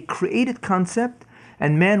is a created concept,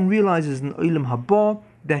 and man realizes in Olam Haba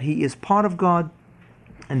that he is part of God,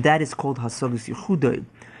 and that is called Hasagas Yichudai.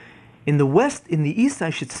 In the West, in the East, I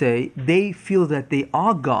should say, they feel that they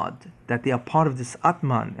are God, that they are part of this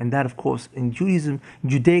Atman, and that, of course, in Judaism, in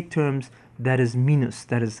Judaic terms, that is Minus,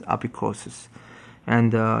 that is Apikosis.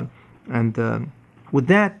 And with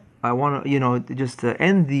that, I want to, just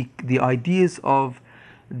end the ideas of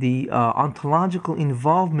the ontological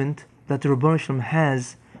involvement that the Ribbono Shel Olam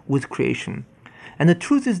has with creation. And the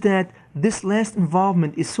truth is that this last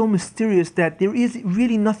involvement is so mysterious that there is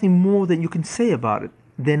really nothing more that you can say about it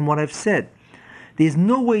than what I've said. There's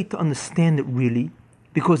no way to understand it really,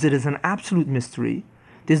 because it is an absolute mystery.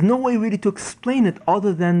 There's no way really to explain it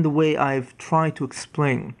other than the way I've tried to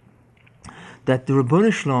explain. That the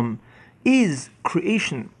Ribbono Shel Olam is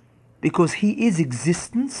creation, because he is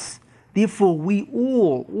existence. Therefore, we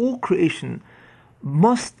all creation,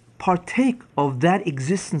 must partake of that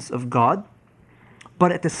existence of God,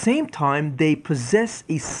 but at the same time, they possess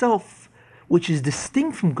a self which is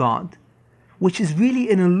distinct from God, which is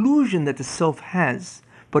really an illusion that the self has.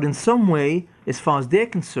 But in some way, as far as they're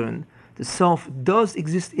concerned, the self does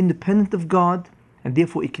exist independent of God, and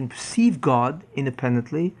therefore it can perceive God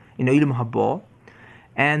independently in Olam Haba.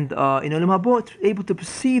 And in Olam Haba, it's able to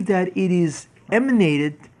perceive that it is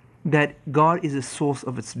emanated, that God is the source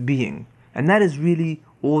of its being. And that is really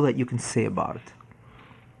all that you can say about it.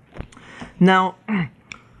 Now,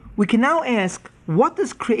 we can now ask, what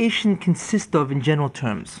does creation consist of in general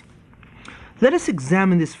terms? Let us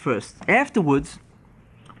examine this first. Afterwards,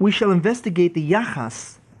 we shall investigate the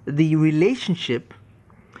yachas, the relationship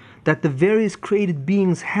that the various created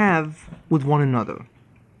beings have with one another.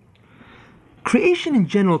 Creation in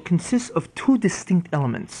general consists of two distinct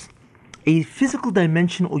elements: a physical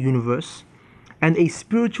dimension or universe, and a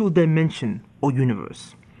spiritual dimension or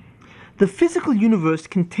universe. The physical universe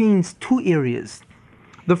contains two areas.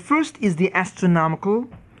 The first is the astronomical,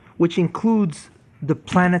 which includes the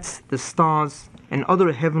planets, the stars, and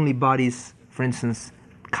other heavenly bodies, for instance,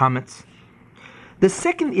 comets. The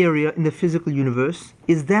second area in the physical universe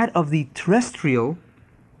is that of the terrestrial,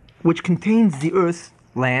 which contains the earth,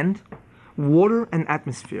 land, water, and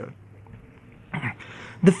atmosphere.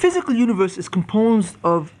 The physical universe is composed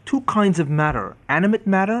of two kinds of matter: animate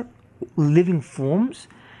matter, living forms,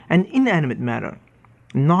 and inanimate matter,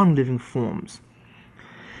 non-living forms.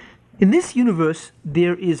 In this universe,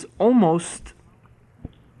 there is almost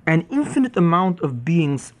an infinite amount of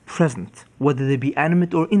beings present, whether they be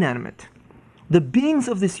animate or inanimate. The beings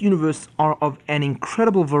of this universe are of an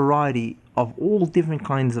incredible variety of all different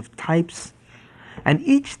kinds of types, and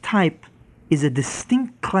each type is a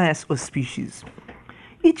distinct class or species.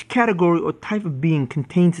 Each category or type of being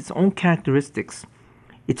contains its own characteristics,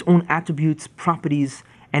 its own attributes, properties,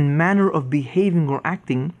 and manner of behaving or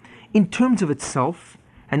acting in terms of itself,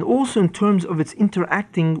 and also in terms of its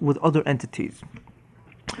interacting with other entities.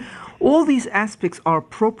 All these aspects are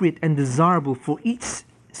appropriate and desirable for each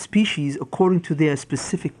species according to their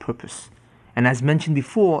specific purpose. And as mentioned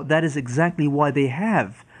before, that is exactly why they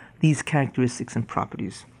have these characteristics and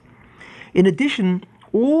properties. In addition,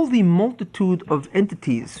 all the multitude of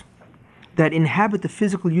entities that inhabit the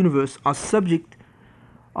physical universe are subject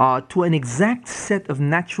to an exact set of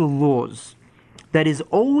natural laws that is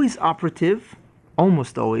always operative,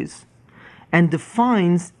 almost always, and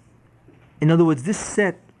defines, in other words, this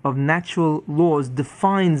set of natural laws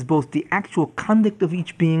defines both the actual conduct of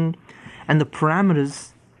each being and the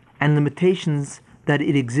parameters and limitations that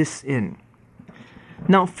it exists in.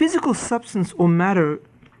 Now, physical substance or matter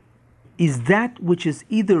is that which is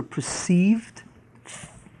either perceived,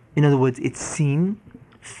 in other words, it's seen,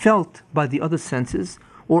 felt by the other senses,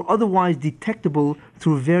 or otherwise detectable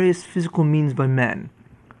through various physical means by man.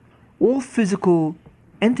 All physical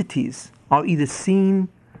entities are either seen,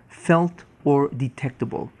 felt, or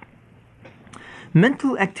detectable.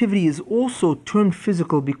 Mental activity is also termed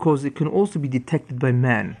physical because it can also be detected by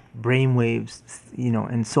man, brain waves,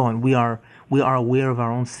 and so on. We are aware of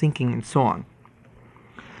our own thinking and so on.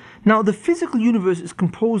 Now, the physical universe is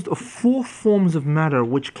composed of four forms of matter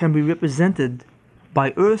which can be represented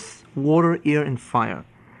by earth, water, air, and fire.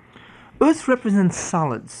 Earth represents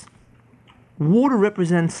solids, water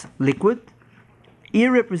represents liquid,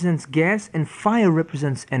 air represents gas, and fire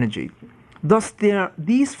represents energy. Thus,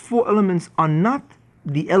 these four elements are not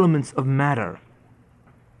the elements of matter.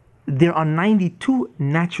 There are 92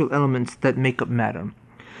 natural elements that make up matter.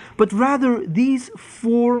 But rather, these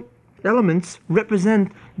four elements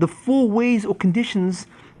represent the four ways or conditions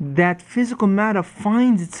that physical matter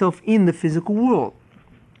finds itself in the physical world.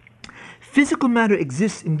 Physical matter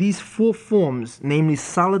exists in these four forms, namely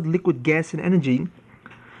solid, liquid, gas, and energy,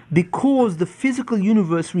 because the physical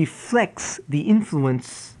universe reflects the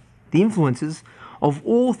influences of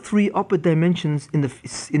all three upper dimensions in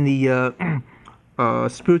the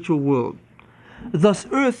spiritual world. Thus,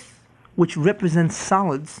 Earth, which represents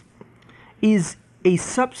solids, is a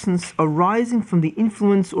substance arising from the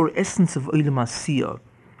influence or essence of Olam Asiyah,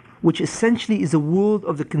 which essentially is a world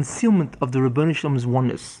of the concealment of the Ribono Shel Olam's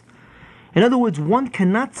oneness. In other words, one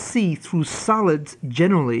cannot see through solids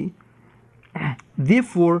generally.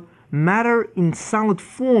 Therefore, matter in solid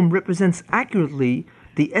form represents accurately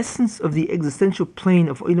the essence of the existential plane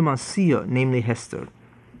of Olam Asiyah, namely Hester.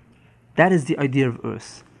 That is the idea of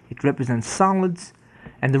Earth. It represents solids,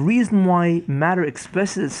 and the reason why matter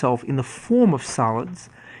expresses itself in the form of solids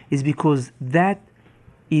is because that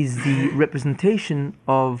is the representation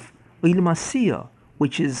of Olam Asiyah,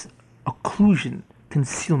 which is occlusion,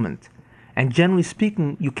 concealment. And generally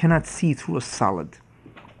speaking, you cannot see through a solid.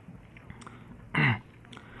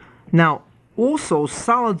 Now, also,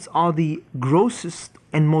 solids are the grossest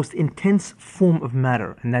and most intense form of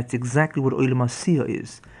matter, and that's exactly what Olam Asiyah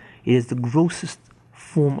is. It is the grossest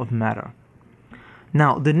form of matter.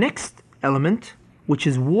 Now, the next element, which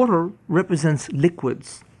is water, represents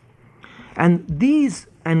liquids. And these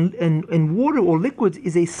and water or liquids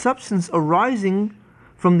is a substance arising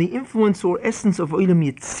from the influence or essence of Olam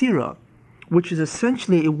Yetzirah, which is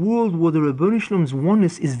essentially a world where the Ribono Shel Olam's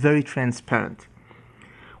oneness is very transparent.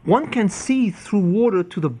 One can see through water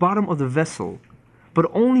to the bottom of the vessel, but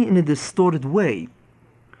only in a distorted way.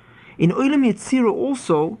 In Olam Yetzirah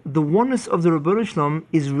also, the oneness of the Ribono Shel Olam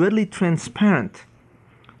is readily transparent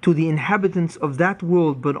to the inhabitants of that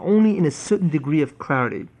world, but only in a certain degree of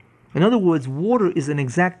clarity. In other words, water is an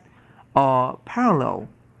exact parallel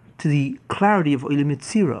to the clarity of Olam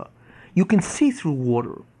Yetzirah. You can see through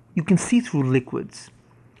water, you can see through liquids,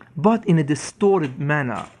 but in a distorted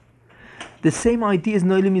manner. The same idea is in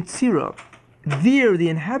Olam Yetzirah. There, the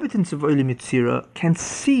inhabitants of Olam Yetzirah can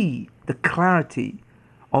see the clarity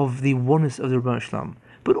of the oneness of the Ribono Shel Olam,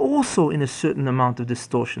 but also in a certain amount of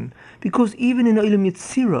distortion, because even in Olam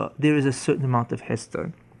Yetzirah there is a certain amount of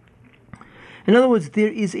Hester. In other words,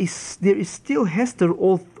 there is still Hester,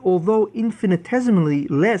 although infinitesimally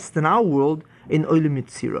less than our world in Olam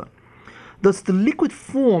Yetzirah. Thus, the liquid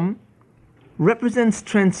form represents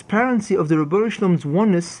transparency of the Ribono Shel Olam's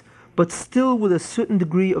oneness, but still with a certain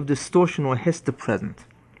degree of distortion or Hester present.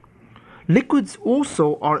 Liquids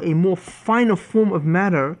also are a more finer form of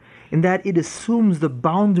matter in that it assumes the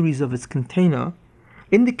boundaries of its container,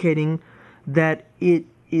 indicating that it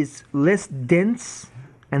is less dense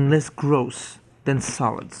and less gross than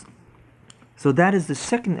solids. So that is the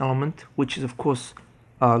second element, which is of course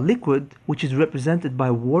liquid, which is represented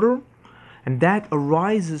by water, and that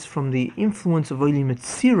arises from the influence of Olam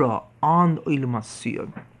Yetzirah on Olam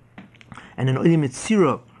Asiyah. And in Olam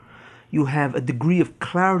Yetzirah, you have a degree of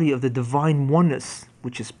clarity of the divine oneness,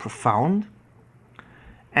 which is profound,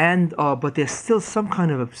 and but there's still some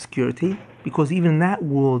kind of obscurity, because even in that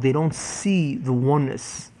world they don't see the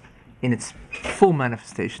oneness in its full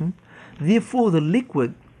manifestation. Therefore, the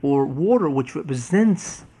liquid or water, which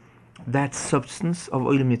represents that substance of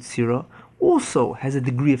Olam Yetzirah, also has a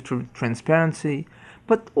degree of transparency,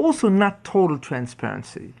 but also not total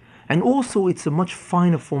transparency. And also, it's a much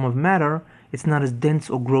finer form of matter. It's not as dense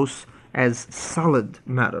or gross as solid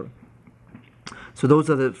matter. So those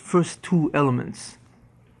are the first two elements,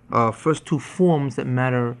 first two forms that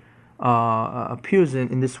matter appears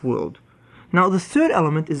in this world. Now, the third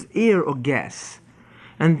element is air or gas.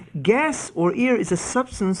 And gas or air is a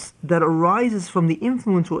substance that arises from the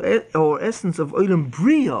influence or essence of Olam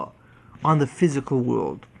Bria on the physical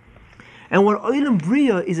world. And what Olam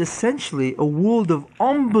Bria is essentially a world of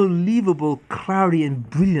unbelievable clarity and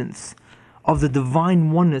brilliance of the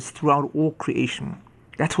divine oneness throughout all creation.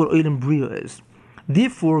 That's what Olam Bria is.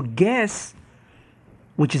 Therefore, gas,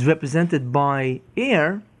 which is represented by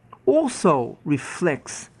air, also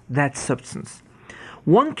reflects that substance.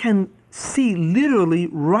 One can see literally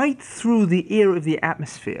right through the air of the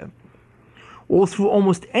atmosphere, or through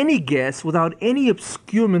almost any gas without any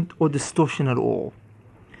obscurement or distortion at all.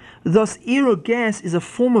 Thus, air or gas is a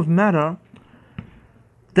form of matter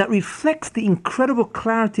that reflects the incredible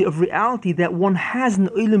clarity of reality that one has in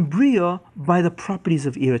Olam Bria by the properties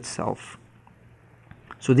of air itself.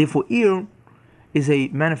 So therefore, air is a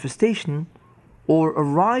manifestation or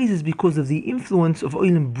arises because of the influence of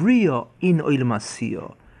Olam Bria in Olam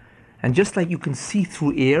Asiyah. And just like you can see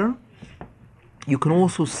through air, you can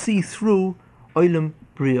also see through Olam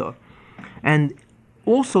Bria. And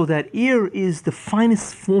also that air is the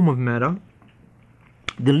finest form of matter,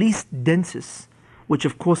 the least densest, which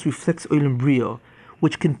of course reflects Olam Bria,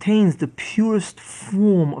 which contains the purest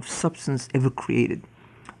form of substance ever created.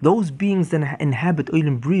 Those beings that inhabit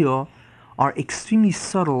Olam Bria are extremely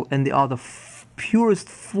subtle, and they are the purest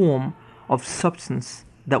form of substance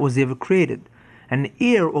that was ever created. And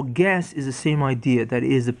air or gas is the same idea, that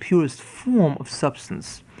it is the purest form of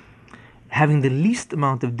substance, having the least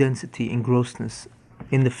amount of density and grossness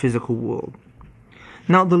in the physical world.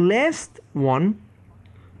 Now the last one,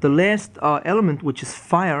 the last element, which is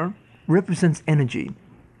fire, represents energy.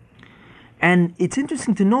 And it's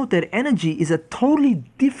interesting to note that energy is a totally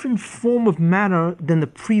different form of matter than the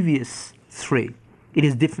previous three. It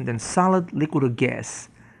is different than solid, liquid, or gas.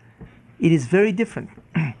 It is very different.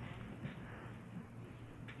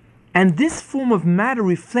 And this form of matter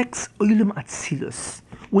reflects Olam Atzilus,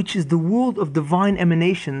 which is the world of divine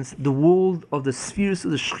emanations, the world of the spheres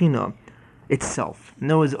of the Shekhinah itself. In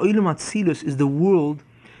other words, Olam Atzilus is the world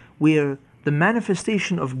where the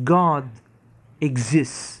manifestation of God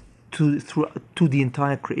exists to the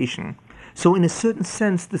entire creation. So in a certain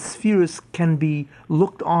sense, the spheres can be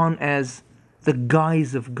looked on as the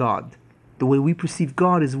guise of God. The way we perceive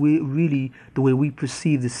God is really the way we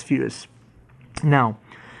perceive the spheres. Now,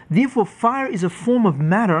 therefore, fire is a form of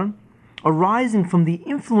matter arising from the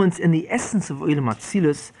influence and the essence of Olam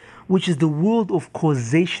Atzilus, which is the world of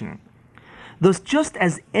causation. Thus, just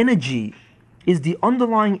as energy is the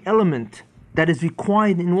underlying element that is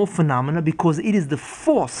required in all phenomena because it is the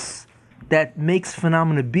force that makes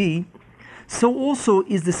phenomena be, so also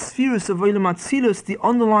is the spheres of Olam Atzilus the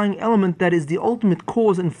underlying element that is the ultimate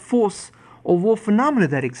cause and force of all phenomena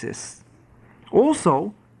that exists.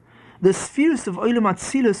 Also, the spheres of Olam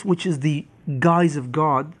Atzilus, which is the guise of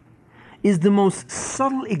God, is the most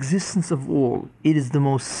subtle existence of all. It is the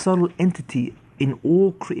most subtle entity in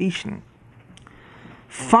all creation.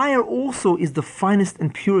 Fire also is the finest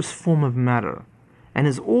and purest form of matter, and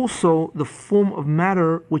is also the form of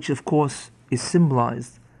matter which of course is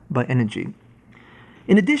symbolized by energy.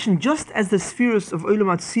 In addition, just as the spheres of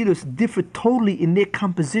Olam Atzilus differ totally in their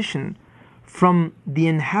composition from the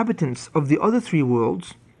inhabitants of the other three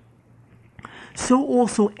worlds, so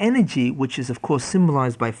also energy, which is of course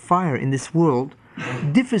symbolized by fire in this world,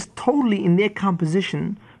 differs totally in their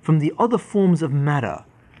composition from the other forms of matter.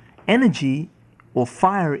 Energy or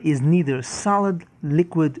fire is neither solid,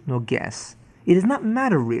 liquid, nor gas. It is not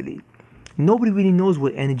matter really. Nobody really knows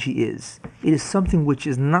what energy is. It is something which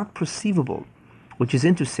is not perceivable, which is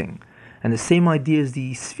interesting. And the same idea as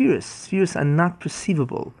the spheres. Spheres are not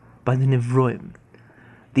perceivable by the Nevroim.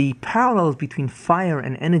 The parallels between fire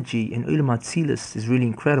and energy in Olam Atzilus is really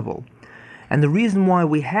incredible. And the reason why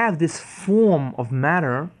we have this form of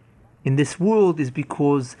matter in this world is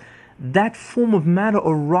because that form of matter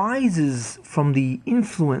arises from the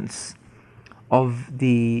influence of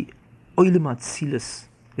the Olam Atzilus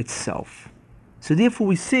itself. So therefore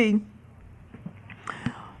we say,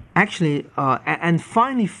 actually, and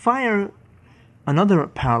finally fire, another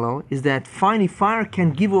parallel is that finally fire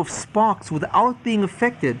can give off sparks without being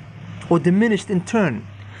affected or diminished in turn.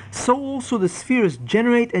 So also the spheres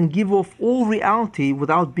generate and give off all reality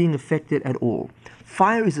without being affected at all.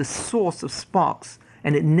 Fire is a source of sparks,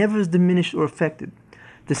 and it never is diminished or affected.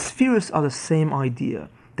 The spheres are the same idea,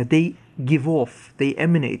 that they give off, they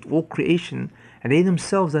emanate all creation, and they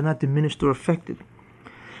themselves are not diminished or affected.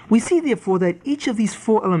 We see therefore that each of these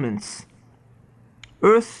four elements,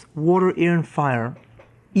 earth, water, air, and fire,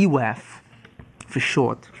 EWAF for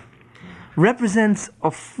short, represents a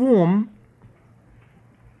form.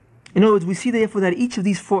 In other words, we see therefore that each of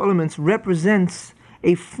these four elements represents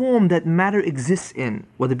a form that matter exists in,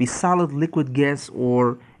 whether it be solid, liquid, gas,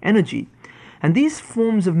 or energy. And these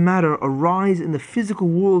forms of matter arise in the physical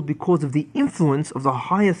world because of the influence of the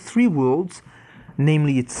higher three worlds,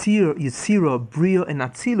 namely Yetzirah, Bria, and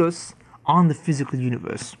Atzilus, on the physical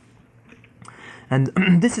universe. And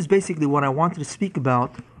this is basically what I wanted to speak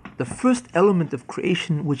about, the first element of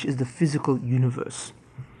creation, which is the physical universe.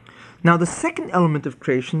 Now, the second element of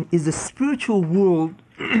creation is the spiritual world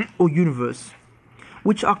or universe,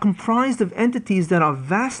 which are comprised of entities that are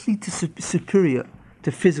vastly superior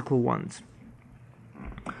to physical ones.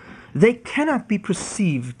 They cannot be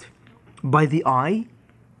perceived by the eye,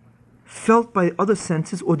 felt by other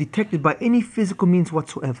senses, or detected by any physical means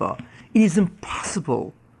whatsoever. It is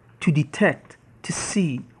impossible to detect, to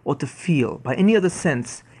see, or to feel by any other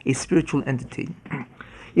sense a spiritual entity.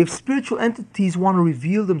 If spiritual entities want to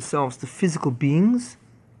reveal themselves to physical beings,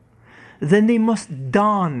 then they must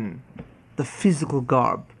don the physical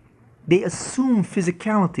garb. They assume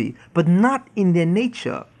physicality, but not in their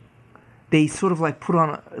nature. they sort of like put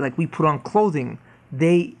on, like we put on clothing.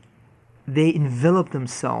 They envelop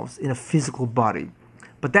themselves in a physical body.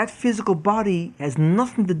 But that physical body has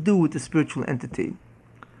nothing to do with the spiritual entity.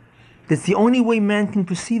 That's the only way man can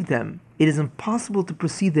perceive them. It is impossible to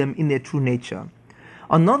perceive them in their true nature.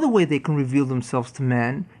 Another way they can reveal themselves to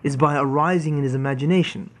man is by arising in his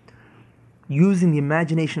imagination, using the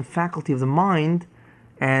imagination faculty of the mind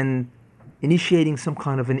and initiating some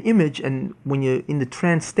kind of an image. And when you're in the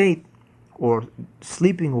trance state or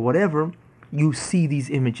sleeping or whatever, you see these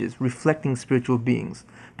images reflecting spiritual beings.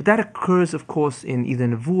 But that occurs, of course, in either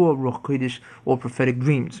Nevuah, Ruach Kodesh, or prophetic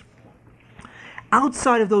dreams.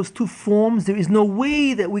 Outside of those two forms, there is no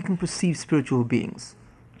way that we can perceive spiritual beings.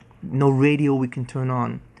 No radio we can turn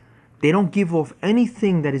on. They don't give off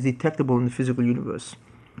anything that is detectable in the physical universe.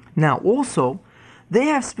 Now, also, they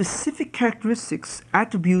have specific characteristics,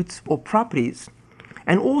 attributes, or properties,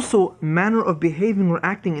 and also manner of behaving or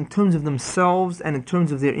acting in terms of themselves and in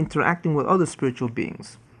terms of their interacting with other spiritual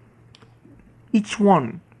beings. Each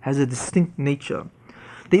one has a distinct nature.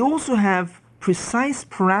 They also have precise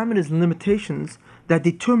parameters and limitations that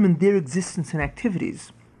determine their existence and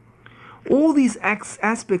activities. All these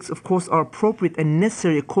aspects, of course, are appropriate and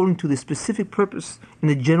necessary according to the specific purpose in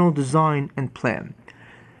the general design and plan.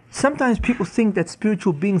 Sometimes people think that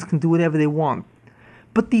spiritual beings can do whatever they want,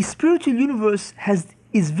 but the spiritual universe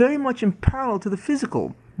is very much in parallel to the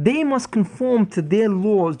physical. They must conform to their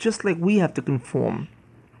laws just like we have to conform.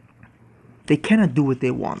 They cannot do what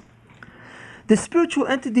they want. The spiritual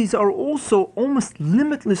entities are also almost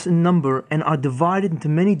limitless in number and are divided into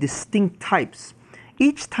many distinct types,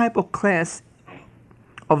 each type or class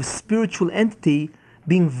of spiritual entity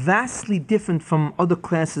being vastly different from other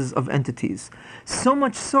classes of entities. So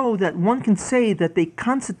much so that one can say that they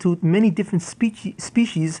constitute many different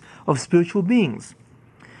species of spiritual beings.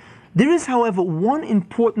 There is, however, one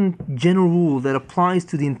important general rule that applies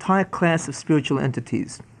to the entire class of spiritual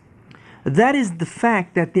entities. That is the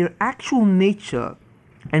fact that their actual nature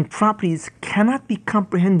and properties cannot be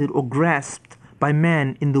comprehended or grasped by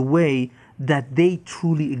man in the way that they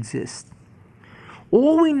truly exist.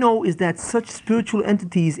 All we know is that such spiritual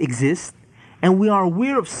entities exist, and we are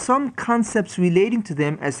aware of some concepts relating to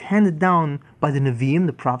them as handed down by the Nevi'im,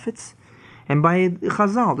 the prophets, and by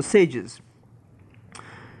Chazal, the sages.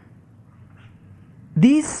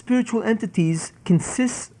 These spiritual entities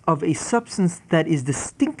consist of a substance that is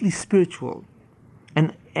distinctly spiritual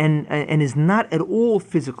and is not at all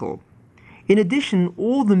physical. In addition,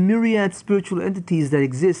 all the myriad spiritual entities that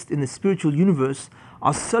exist in the spiritual universe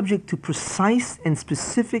are subject to precise and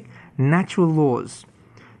specific natural laws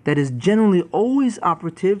that is generally always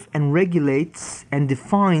operative and regulates and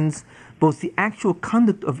defines both the actual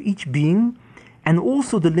conduct of each being and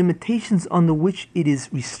also the limitations under which it is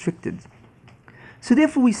restricted. So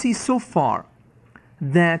therefore we see so far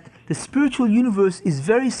that the spiritual universe is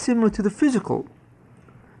very similar to the physical.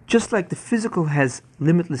 Just like the physical has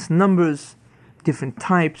limitless numbers, different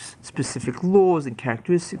types, specific laws and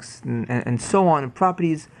characteristics and so on and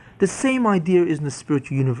properties, the same idea is in the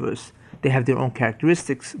spiritual universe. They have their own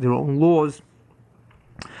characteristics, their own laws.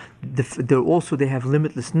 They have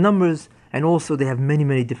limitless numbers, and also they have many,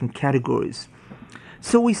 many different categories.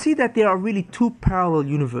 So we see that there are really two parallel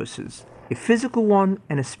universes, a physical one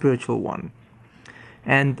and a spiritual one.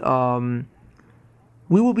 And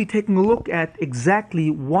we will be taking a look at exactly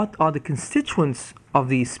what are the constituents of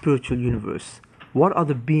the spiritual universe. What are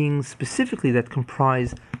the beings specifically that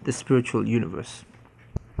comprise the spiritual universe?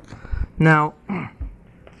 Now,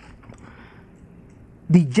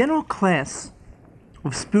 the general class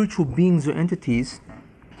of spiritual beings or entities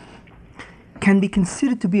can be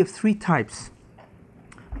considered to be of three types,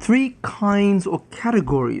 three kinds or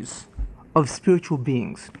categories of spiritual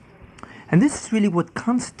beings. And this is really what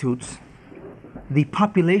constitutes the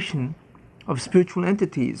population of spiritual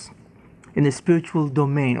entities in the spiritual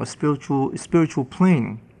domain or spiritual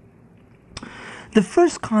plane. The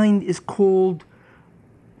first kind is called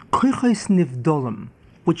koiches nivdolim,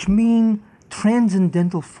 which mean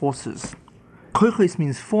transcendental forces. Koiches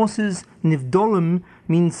means forces, nivdolim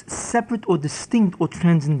means separate or distinct or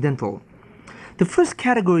transcendental. The first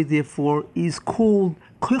category, therefore, is called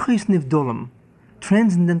koiches nivdolim,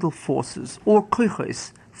 transcendental forces, or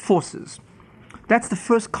koiches, forces. That's the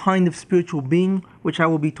first kind of spiritual being which I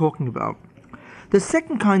will be talking about. The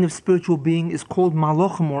second kind of spiritual being is called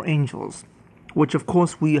malachim, or angels, which of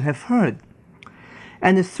course we have heard.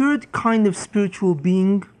 And the third kind of spiritual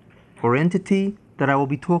being or entity that I will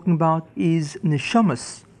be talking about is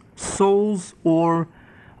neshamas, souls, or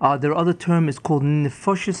their other term is called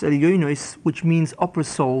nefashos elyonos, which means upper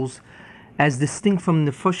souls, as distinct from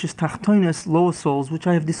Nefashis Tachtonis, lower souls, which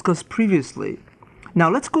I have discussed previously. Now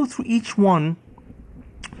let's go through each one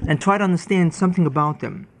and try to understand something about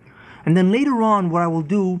them. And then later on, what I will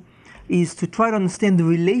do is to try to understand the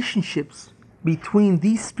relationships between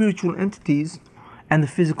these spiritual entities and the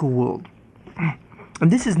physical world. And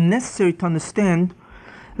this is necessary to understand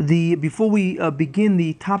before we begin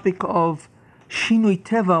the topic of Shinui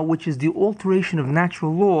Teva, which is the alteration of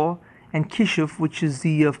natural law, and Kishuf, which is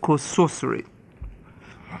of course, sorcery.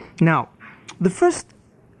 Now, the first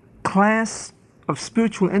class of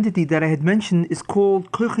spiritual entity that I had mentioned is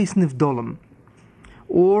called Kochis Nivdolim,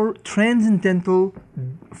 or transcendental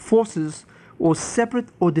forces, or separate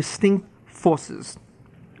or distinct forces.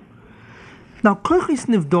 Now, Kochis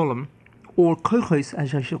Nivdolim, or Kochis,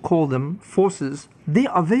 as I shall call them, forces, they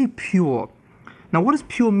are very pure. Now, what does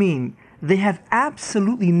pure mean? They have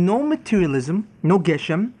absolutely no materialism, no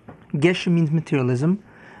Geshem. Geshem means materialism.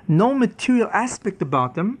 No material aspect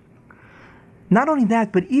about them. Not only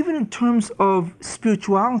that, but even in terms of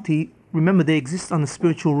spirituality, remember they exist on the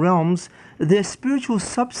spiritual realms, their spiritual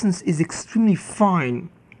substance is extremely fine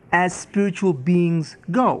as spiritual beings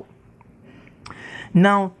go.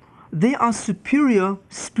 Now, they are superior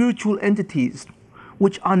spiritual entities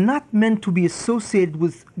which are not meant to be associated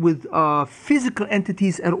with physical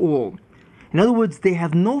entities at all. In other words, they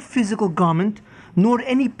have no physical garment, nor at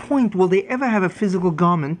any point will they ever have a physical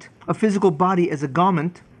garment, a physical body as a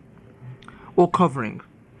garment or covering.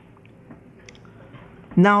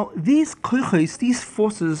 Now, these kochos, these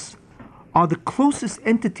forces, are the closest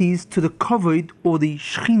entities to the kavod, or the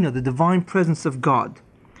Shekhinah, the divine presence of God.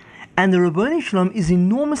 And the Ribbono Shel Olam is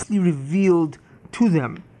enormously revealed to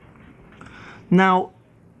them. Now,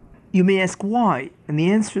 you may ask why, and the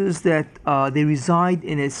answer is that they reside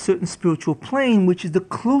in a certain spiritual plane which is the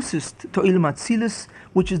closest to Olam Atzilus,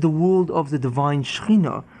 which is the world of the divine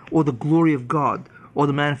Shekhinah, or the glory of God, or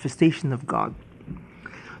the manifestation of God.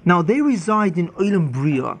 Now they reside in Olam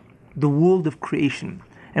Bria, the world of creation.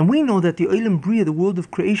 And we know that the Olam Bria, the world of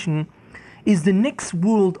creation, is the next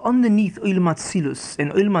world underneath Olam Atzilus.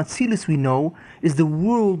 And Olam Atzilus, we know, is the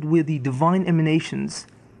world where the divine emanations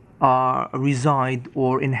reside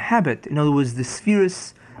or inhabit. In other words, the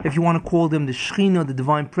spheres, if you want to call them the Shekhinah, the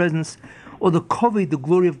divine presence, or the Kavod, the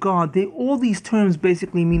glory of God, all these terms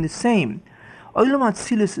basically mean the same. Olam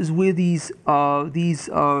Atzilus is where these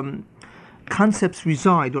concepts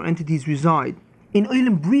reside, or entities reside. In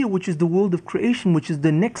Olam Bria, which is the world of creation, which is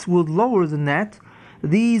the next world lower than that,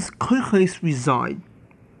 these kochos reside.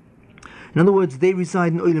 In other words, they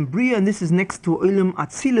reside in Olam Bria, and this is next to Olam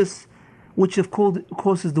Atzilus, which of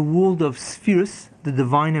course is the world of spheres, the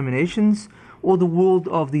divine emanations, or the world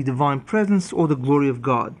of the divine presence, or the glory of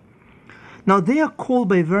God. Now they are called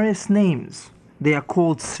by various names. They are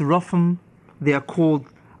called Seraphim, they are called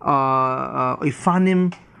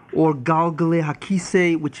Ifanim, or Galgale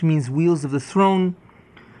Hakise, which means wheels of the throne.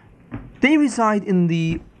 They reside in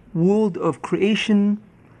the world of creation,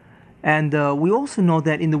 and we also know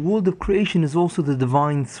that in the world of creation is also the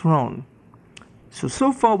divine throne.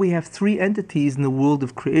 So far we have three entities in the world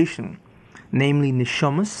of creation, namely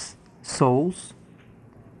Neshamas, souls,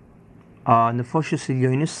 Nefashos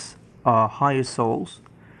Elyonis, higher souls.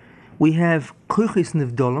 We have Kochos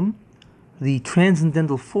Nivdolim, the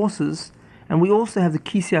transcendental forces, and we also have the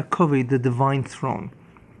Kisei HaKavod, the divine throne.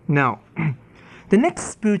 Now, the next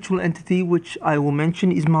spiritual entity which I will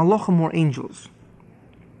mention is Malachim, or angels.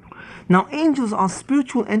 Now, angels are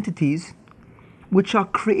spiritual entities which are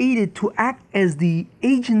created to act as the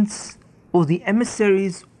agents, or the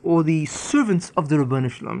emissaries, or the servants of the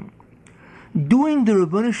Ribbono Shel Olam, doing the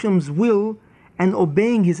Ribbono Shel Olam's will and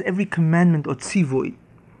obeying his every commandment, or tzivui.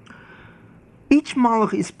 Each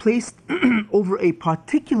malach is placed over a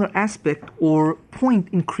particular aspect or point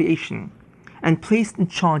in creation and placed in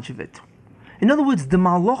charge of it. In other words, the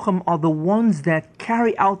malachim are the ones that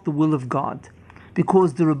carry out the will of God,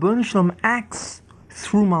 because the Ribbono Shel Olam acts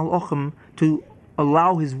through malachim to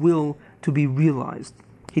allow his will to be realized.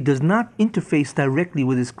 He does not interface directly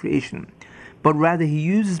with his creation, but rather he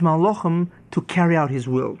uses malachim to carry out his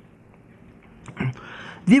will.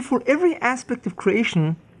 Therefore, every aspect of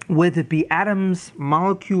creation, whether it be atoms,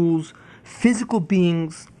 molecules, physical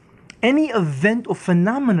beings, any event or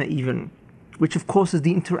phenomena even, which of course is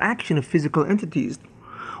the interaction of physical entities,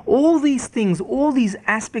 all these things, all these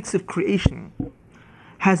aspects of creation,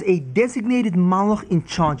 has a designated malach in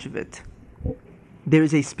charge of it. There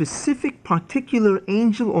is a specific particular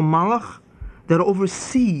angel or malach that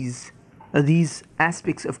oversees these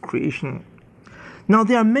aspects of creation. Now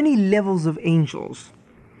there are many levels of angels,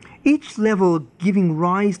 each level giving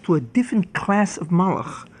rise to a different class of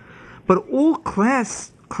malach, but all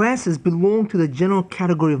class classes belong to the general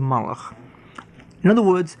category of malach. In other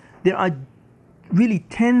words, there are really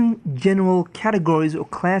 10 general categories or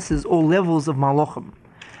classes or levels of malachim.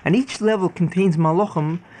 And each level contains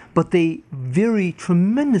malachim, but they vary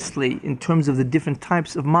tremendously in terms of the different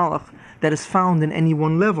types of malach that is found in any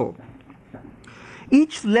one level.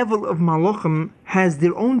 Each level of malachim has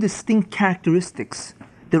their own distinct characteristics,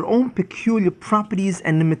 their own peculiar properties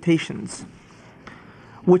and limitations,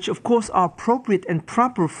 which of course are appropriate and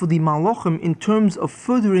proper for the malachim in terms of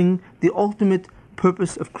furthering the ultimate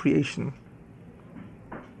purpose of creation.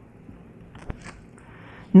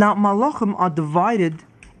 Now, malachim are divided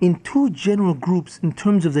in two general groups in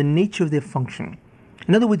terms of the nature of their function.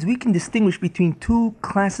 In other words, we can distinguish between two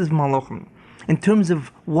classes of malachim in terms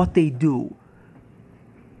of what they do.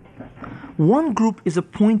 One group is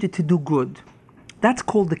appointed to do good. That's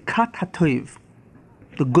called the Kat HaToiv,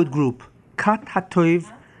 the good group. Kat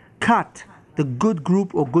HaToiv, Kat, the good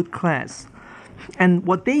group or good class. And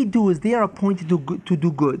what they do is they are appointed to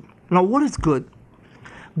do good. Now, what is good?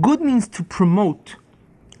 Good means to promote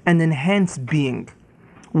and enhance being,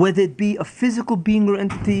 whether it be a physical being or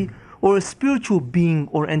entity or a spiritual being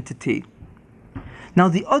or entity. Now,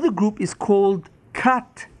 the other group is called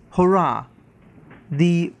Kat Hora,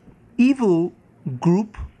 the evil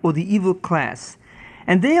group or the evil class.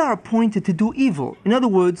 And they are appointed to do evil. In other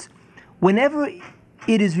words, whenever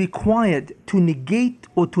it is required to negate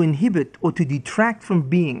or to inhibit or to detract from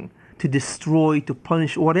being, to destroy, to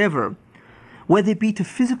punish, whatever, whether it be to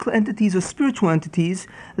physical entities or spiritual entities,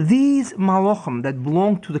 these malachim that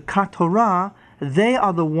belong to the Kat Hora, they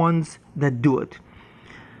are the ones that do it.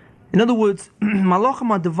 In other words, malachim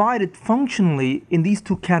are divided functionally in these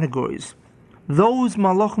two categories. Those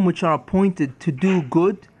malachim which are appointed to do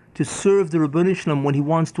good, to serve the Ribbono Shel Olam when he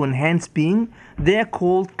wants to enhance being, they're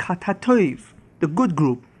called Kat HaToiv, the good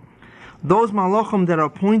group. Those malachim that are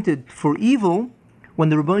appointed for evil, when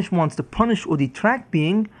the Ribbono Shel Olam wants to punish or detract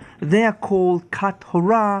being, they are called Kat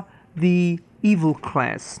Hora, the evil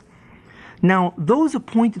class. Now, those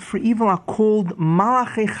appointed for evil are called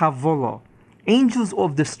Malachei Chavola, angels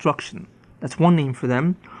of destruction. That's one name for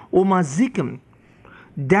them. Or Mazikim,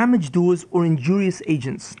 damage doers or injurious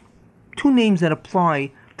agents. Two names that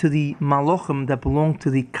apply to the malachim that belong to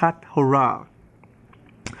the Kat Hora.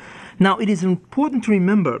 Now, it is important to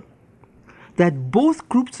remember that both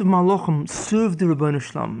groups of malachim serve the Ribbono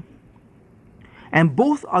Shel Olam, and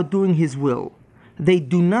both are doing His will. They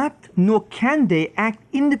do not, nor can they, act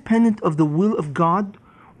independent of the will of God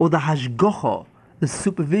or the hashgacha, the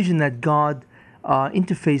supervision that God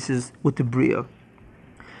interfaces with the Bria.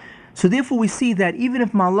 So therefore we see that even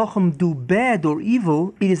if malachim do bad or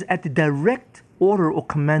evil, it is at the direct order or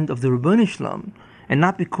command of the Ribbono Shel Olam, and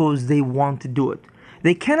not because they want to do it.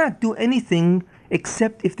 They cannot do anything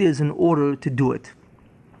except if there is an order to do it.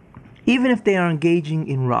 Even if they are engaging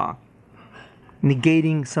in Ra,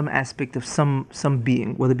 negating some aspect of some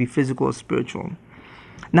being, whether it be physical or spiritual.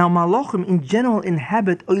 Now, malachim in general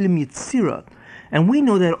inhabit Olam Yetzirah, and we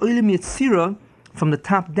know that Olam Yetzirah, from the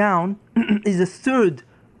top down, is the third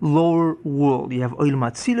lower world. You have Olam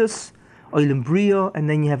Atzilus, Olam Bria, and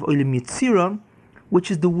then you have Olam Yetzirah, which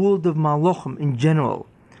is the world of malachim in general.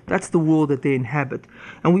 That's the world that they inhabit.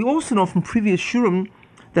 And we also know from previous shurim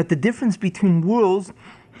that the difference between worlds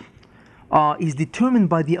is determined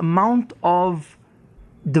by the amount of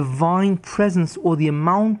divine presence or the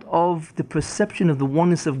amount of the perception of the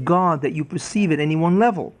oneness of God that you perceive at any one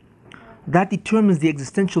level. That determines the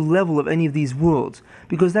existential level of any of these worlds,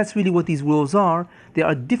 because that's really what these worlds are. There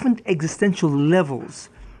are different existential levels.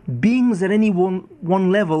 Beings at any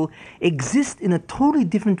one level exist in a totally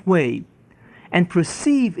different way and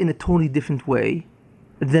perceive in a totally different way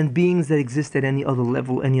than beings that exist at any other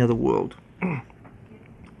level, any other world.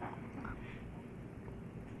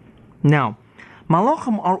 Now,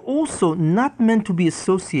 malachim are also not meant to be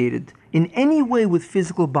associated in any way with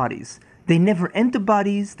physical bodies. They never enter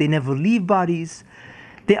bodies, they never leave bodies.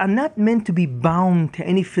 They are not meant to be bound to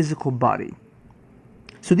any physical body.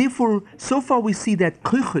 So therefore, so far we see that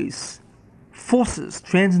kochos, forces,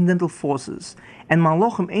 transcendental forces, and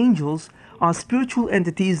malachim, angels, are spiritual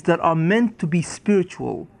entities that are meant to be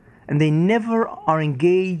spiritual, and they never are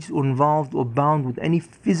engaged or involved or bound with any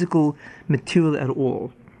physical material at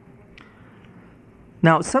all.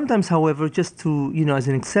 Now, sometimes, however, just to, as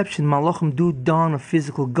an exception, malachim do don a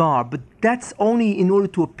physical garb, but that's only in order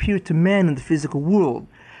to appear to man in the physical world.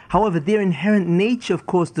 However, their inherent nature, of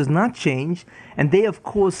course, does not change, and they, of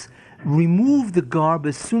course, remove the garb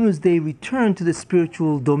as soon as they return to the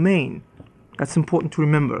spiritual domain. That's important to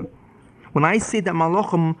remember. When I say that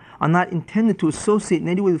malachim are not intended to associate in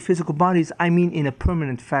any way with physical bodies, I mean in a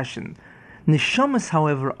permanent fashion. Neshamas,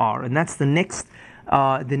 however, are, and that's the next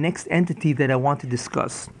entity that I want to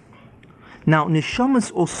discuss. Now,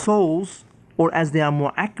 neshamas, or souls, or as they are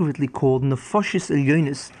more accurately called, nefashis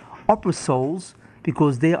elyonis, upper souls,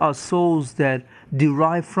 because they are souls that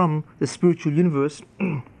derive from the spiritual universe.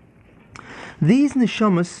 These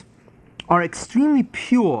neshamas are extremely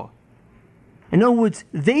pure. In other words,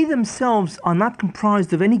 they themselves are not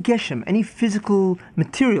comprised of any geshem, any physical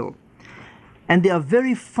material, and they are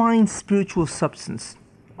very fine spiritual substance,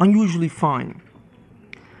 unusually fine.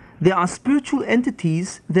 There are spiritual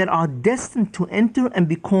entities that are destined to enter and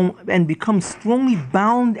become strongly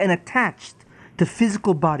bound and attached to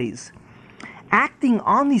physical bodies, acting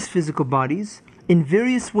on these physical bodies in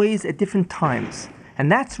various ways at different times. And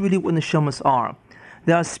that's really what neshamas are.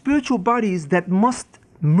 There are spiritual bodies that must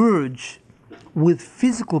merge with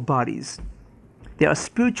physical bodies. There are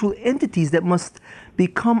spiritual entities that must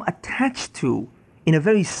become attached to, in a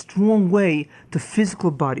very strong way, to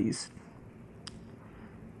physical bodies.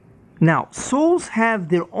 Now, souls have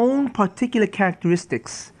their own particular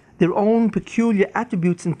characteristics, their own peculiar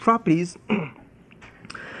attributes and properties,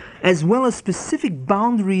 as well as specific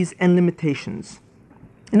boundaries and limitations.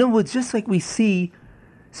 In other words, just like we see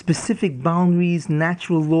specific boundaries,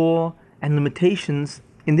 natural law, and limitations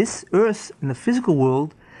in this earth, in the physical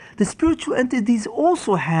world, the spiritual entities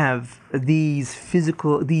also have these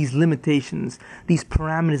limitations, these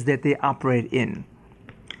parameters that they operate in.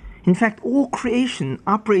 In fact, all creation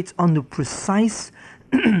operates under precise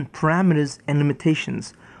parameters and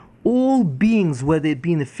limitations. All beings, whether it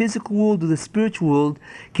be in the physical world or the spiritual world,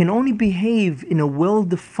 can only behave in a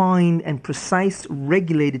well-defined and precise,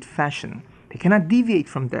 regulated fashion. They cannot deviate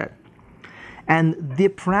from that. And their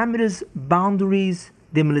parameters, boundaries,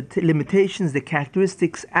 their limitations, their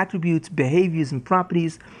characteristics, attributes, behaviors, and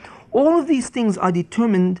properties, all of these things are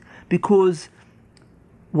determined because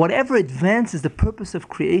whatever advances the purpose of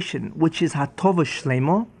creation, which is Hatova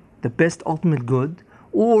Shlema, the best ultimate good,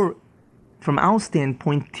 or from our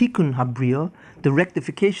standpoint, Tikkun Habriya, the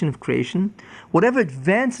rectification of creation, whatever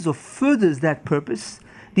advances or furthers that purpose,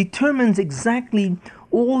 determines exactly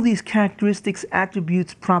all these characteristics,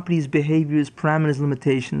 attributes, properties, behaviors, parameters,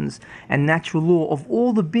 limitations, and natural law of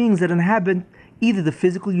all the beings that inhabit either the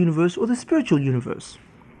physical universe or the spiritual universe,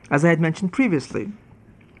 as I had mentioned previously.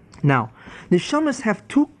 Now, neshamas have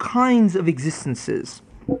two kinds of existences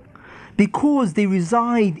because they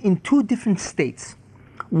reside in two different states.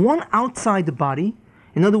 One outside the body,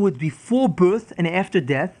 in other words, before birth and after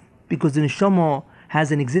death, because the neshama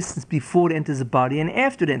has an existence before it enters the body and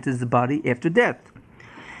after it enters the body after death.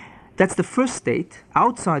 That's the first state,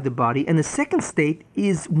 outside the body, and the second state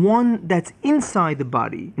is one that's inside the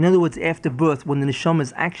body. In other words, after birth, when the neshama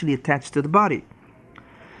is actually attached to the body.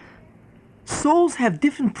 Souls have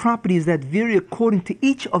different properties that vary according to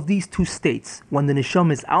each of these two states, when the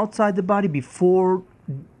neshama is outside the body before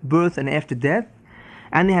birth and after death,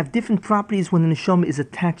 and they have different properties when the neshama is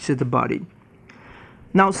attached to the body.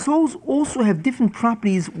 Now, souls also have different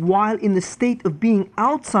properties while in the state of being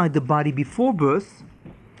outside the body before birth,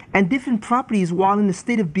 and different properties while in the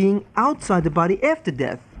state of being outside the body after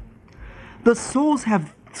death. The souls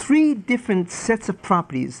have three different sets of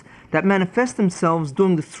properties that manifest themselves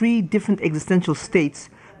during the three different existential states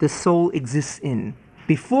the soul exists in: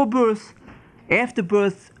 before birth, after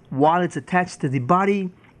birth, while it's attached to the body,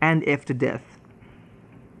 and after death.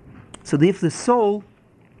 So if the soul,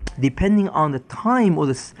 depending on the time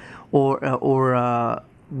or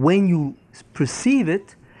when you perceive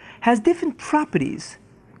it, has different properties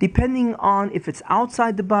depending on if it's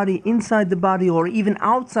outside the body, inside the body, or even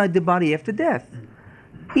outside the body after death.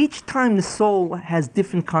 Each time the soul has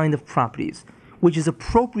different kind of properties, which is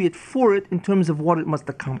appropriate for it in terms of what it must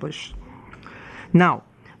accomplish. Now,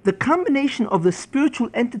 the combination of the spiritual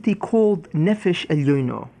entity called Nefesh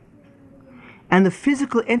Elyono and the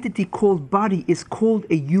physical entity called body is called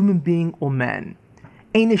a human being or man.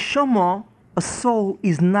 A neshama, a soul,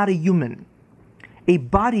 is not a human. A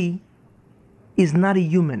body is not a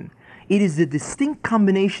human. It is the distinct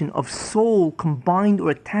combination of soul combined or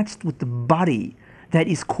attached with the body that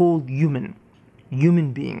is called human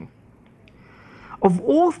being. Of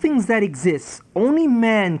all things that exist, only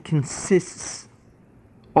man consists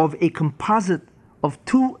of a composite of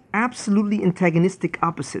two absolutely antagonistic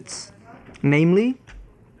opposites, namely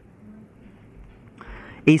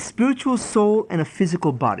a spiritual soul and a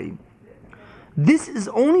physical body. This is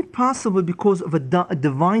only possible because of a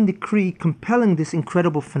divine decree compelling this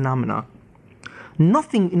incredible phenomena.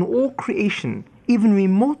 Nothing in all creation even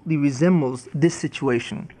remotely resembles this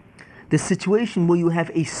situation. The situation where you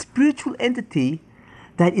have a spiritual entity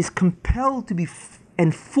that is compelled to be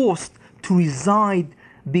and forced to reside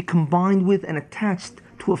be combined with and attached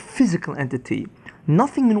to a physical entity.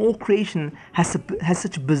 Nothing in all creation has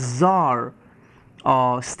such a bizarre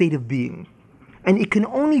state of being. And it can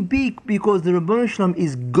only be because the Ribono Shel Olam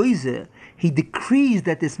is Goizer. He decrees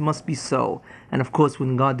that this must be so. And of course,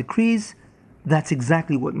 when God decrees, that's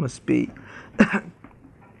exactly what must be.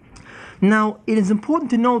 Now, it is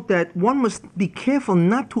important to note that one must be careful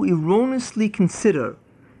not to erroneously consider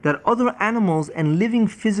that other animals and living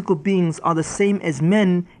physical beings are the same as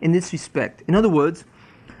men in this respect. In other words,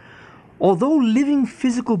 although living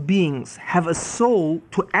physical beings have a soul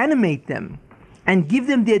to animate them and give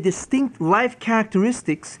them their distinct life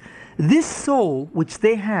characteristics, this soul which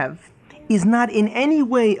they have is not in any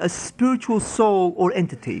way a spiritual soul or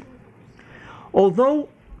entity. Although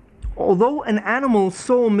an animal's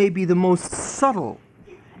soul may be the most subtle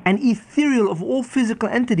and ethereal of all physical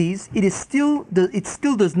entities, it still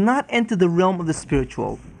does not enter the realm of the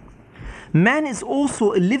spiritual. Man is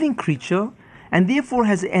also a living creature and therefore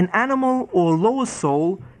has an animal or lower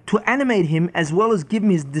soul to animate him as well as give him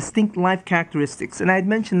his distinct life characteristics. And I had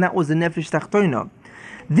mentioned that was the Nefesh Tachtona.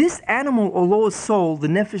 This animal or lower soul, the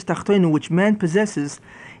Nefesh Tachtona, which man possesses,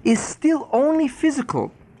 is still only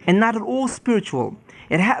physical and not at all spiritual.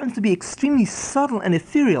 It happens to be extremely subtle and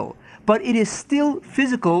ethereal, but it is still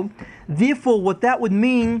physical. Therefore, what that would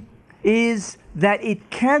mean is that it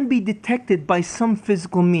can be detected by some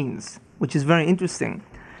physical means, which is very interesting.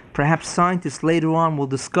 Perhaps scientists later on will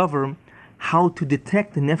discover how to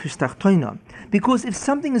detect the Nefesh Tachtona. Because if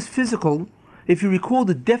something is physical, if you recall,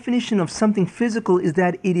 the definition of something physical is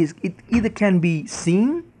that it either can be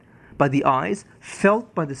seen by the eyes,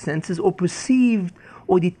 felt by the senses, or perceived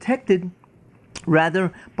or detected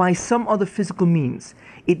rather by some other physical means.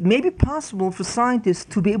 It may be possible for scientists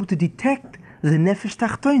to be able to detect the Nefesh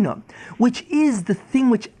Tachtona, which is the thing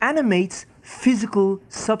which animates physical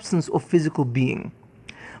substance or physical being.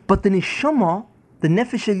 But the Neshama, the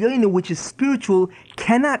Nefesh Elyono, which is spiritual,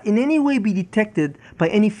 cannot in any way be detected by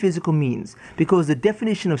any physical means, because the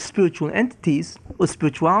definition of spiritual entities or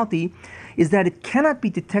spirituality is that it cannot be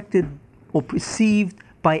detected or perceived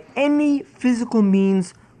by any physical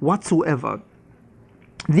means whatsoever.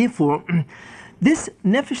 Therefore, this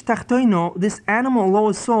Nefesh Tachtona, this animal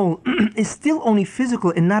lower soul, is still only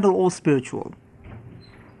physical and not at all spiritual.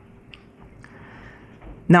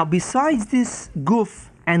 Now, besides this guf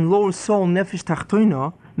and lower soul, Nefesh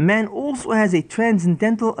Tachtona, man also has a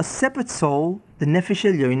transcendental, a separate soul, the Nefesh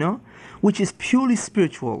Elyono, which is purely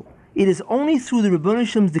spiritual. It is only through the Ribono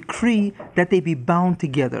Shel Olam's decree that they be bound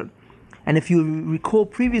together. And if you recall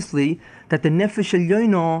previously that the Nefesh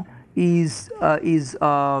Elyono is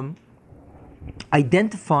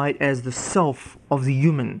identified as the self of the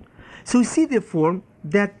human. So we see therefore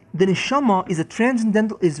that the Neshama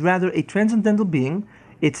is rather a transcendental being.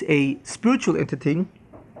 It's a spiritual entity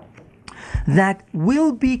that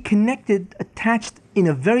will be connected, attached in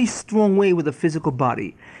a very strong way with the physical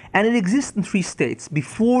body. And it exists in three states: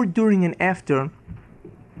 before, during, and after,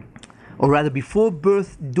 or rather before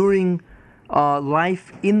birth, during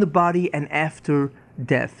life in the body, and after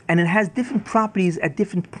death. And it has different properties at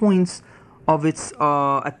different points of its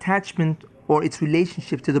attachment or its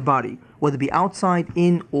relationship to the body, whether it be outside,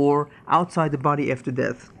 in, or outside the body after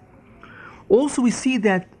death. Also, we see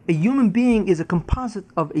that a human being is a composite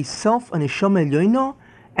of a self, a Neshama Elyono,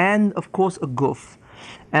 and of course a guf.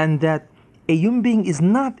 And that a human being is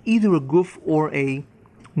not either a guf or a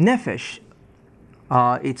nefesh.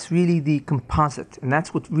 It's really the composite, and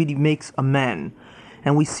that's what really makes a man.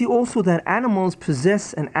 And we see also that animals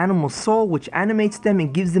possess an animal soul which animates them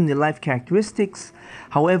and gives them their life characteristics.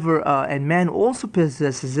 However, and man also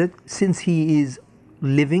possesses it since he is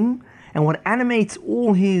living. And what animates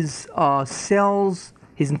all his cells,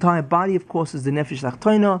 his entire body, of course, is the Nefesh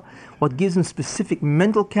Tachtona. What gives him specific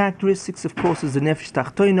mental characteristics, of course, is the Nefesh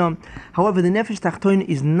Tachtona. However, the Nefesh Tachtona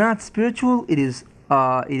is not spiritual. It is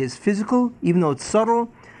physical, even though it's subtle.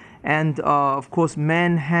 And of course,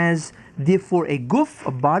 man has therefore a guf,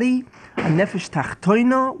 a body, a Nefesh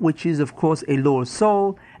Tachtona, which is of course a lower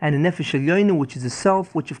soul, and a Nefesh Elyono, which is a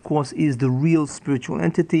self, which of course is the real spiritual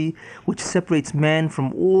entity, which separates man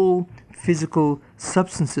from all physical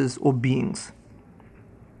substances or beings.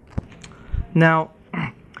 Now,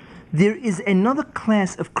 there is another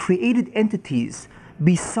class of created entities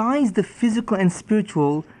besides the physical and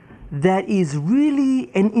spiritual that is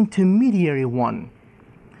really an intermediary one.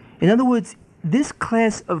 In other words, this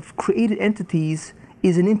class of created entities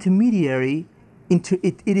is an intermediary,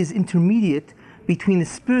 it is intermediate between the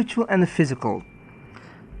spiritual and the physical.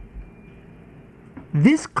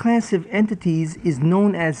 This class of entities is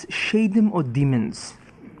known as Shadim or demons.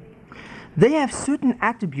 They have certain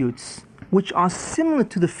attributes which are similar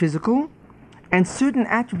to the physical and certain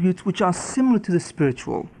attributes which are similar to the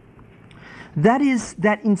spiritual. That is,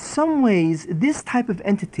 that in some ways this type of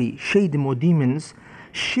entity, shaidim or demons,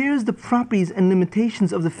 shares the properties and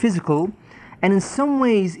limitations of the physical, and in some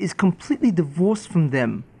ways is completely divorced from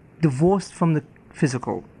them, divorced from the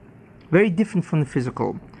physical, very different from the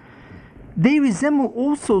physical. They resemble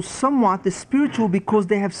also somewhat the spiritual because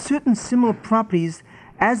they have certain similar properties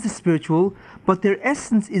as the spiritual, but their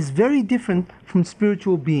essence is very different from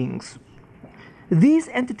spiritual beings. These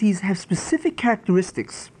entities have specific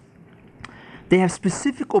characteristics. They have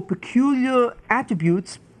specific or peculiar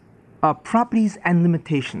attributes, properties, and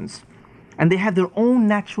limitations, and they have their own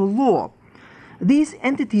natural law. These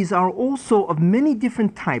entities are also of many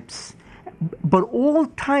different types, but all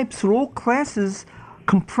types or all classes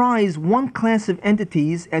comprise one class of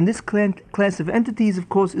entities, and this class of entities, of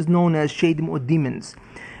course, is known as shaidim or demons.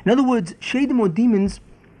 In other words, shaidim or demons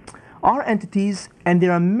are entities, and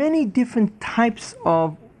there are many different types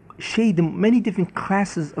of shaidim, many different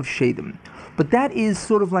classes of shaidim. But that is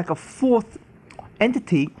sort of like a fourth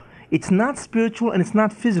entity. It's not spiritual and it's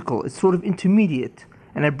not physical. It's sort of intermediate.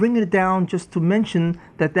 And I bring it down just to mention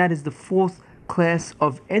that that is the fourth class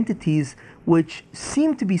of entities which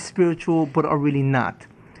seem to be spiritual but are really not.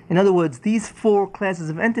 In other words, these four classes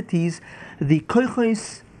of entities, the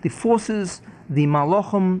koichos, the forces, the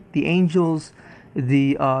malachim, the angels,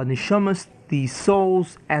 the neshamas, the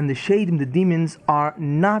souls, and the shaidim, the demons, are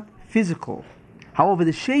not physical. However,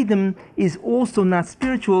 the shaidim is also not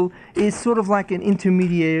spiritual, is sort of like an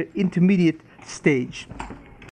intermediate stage.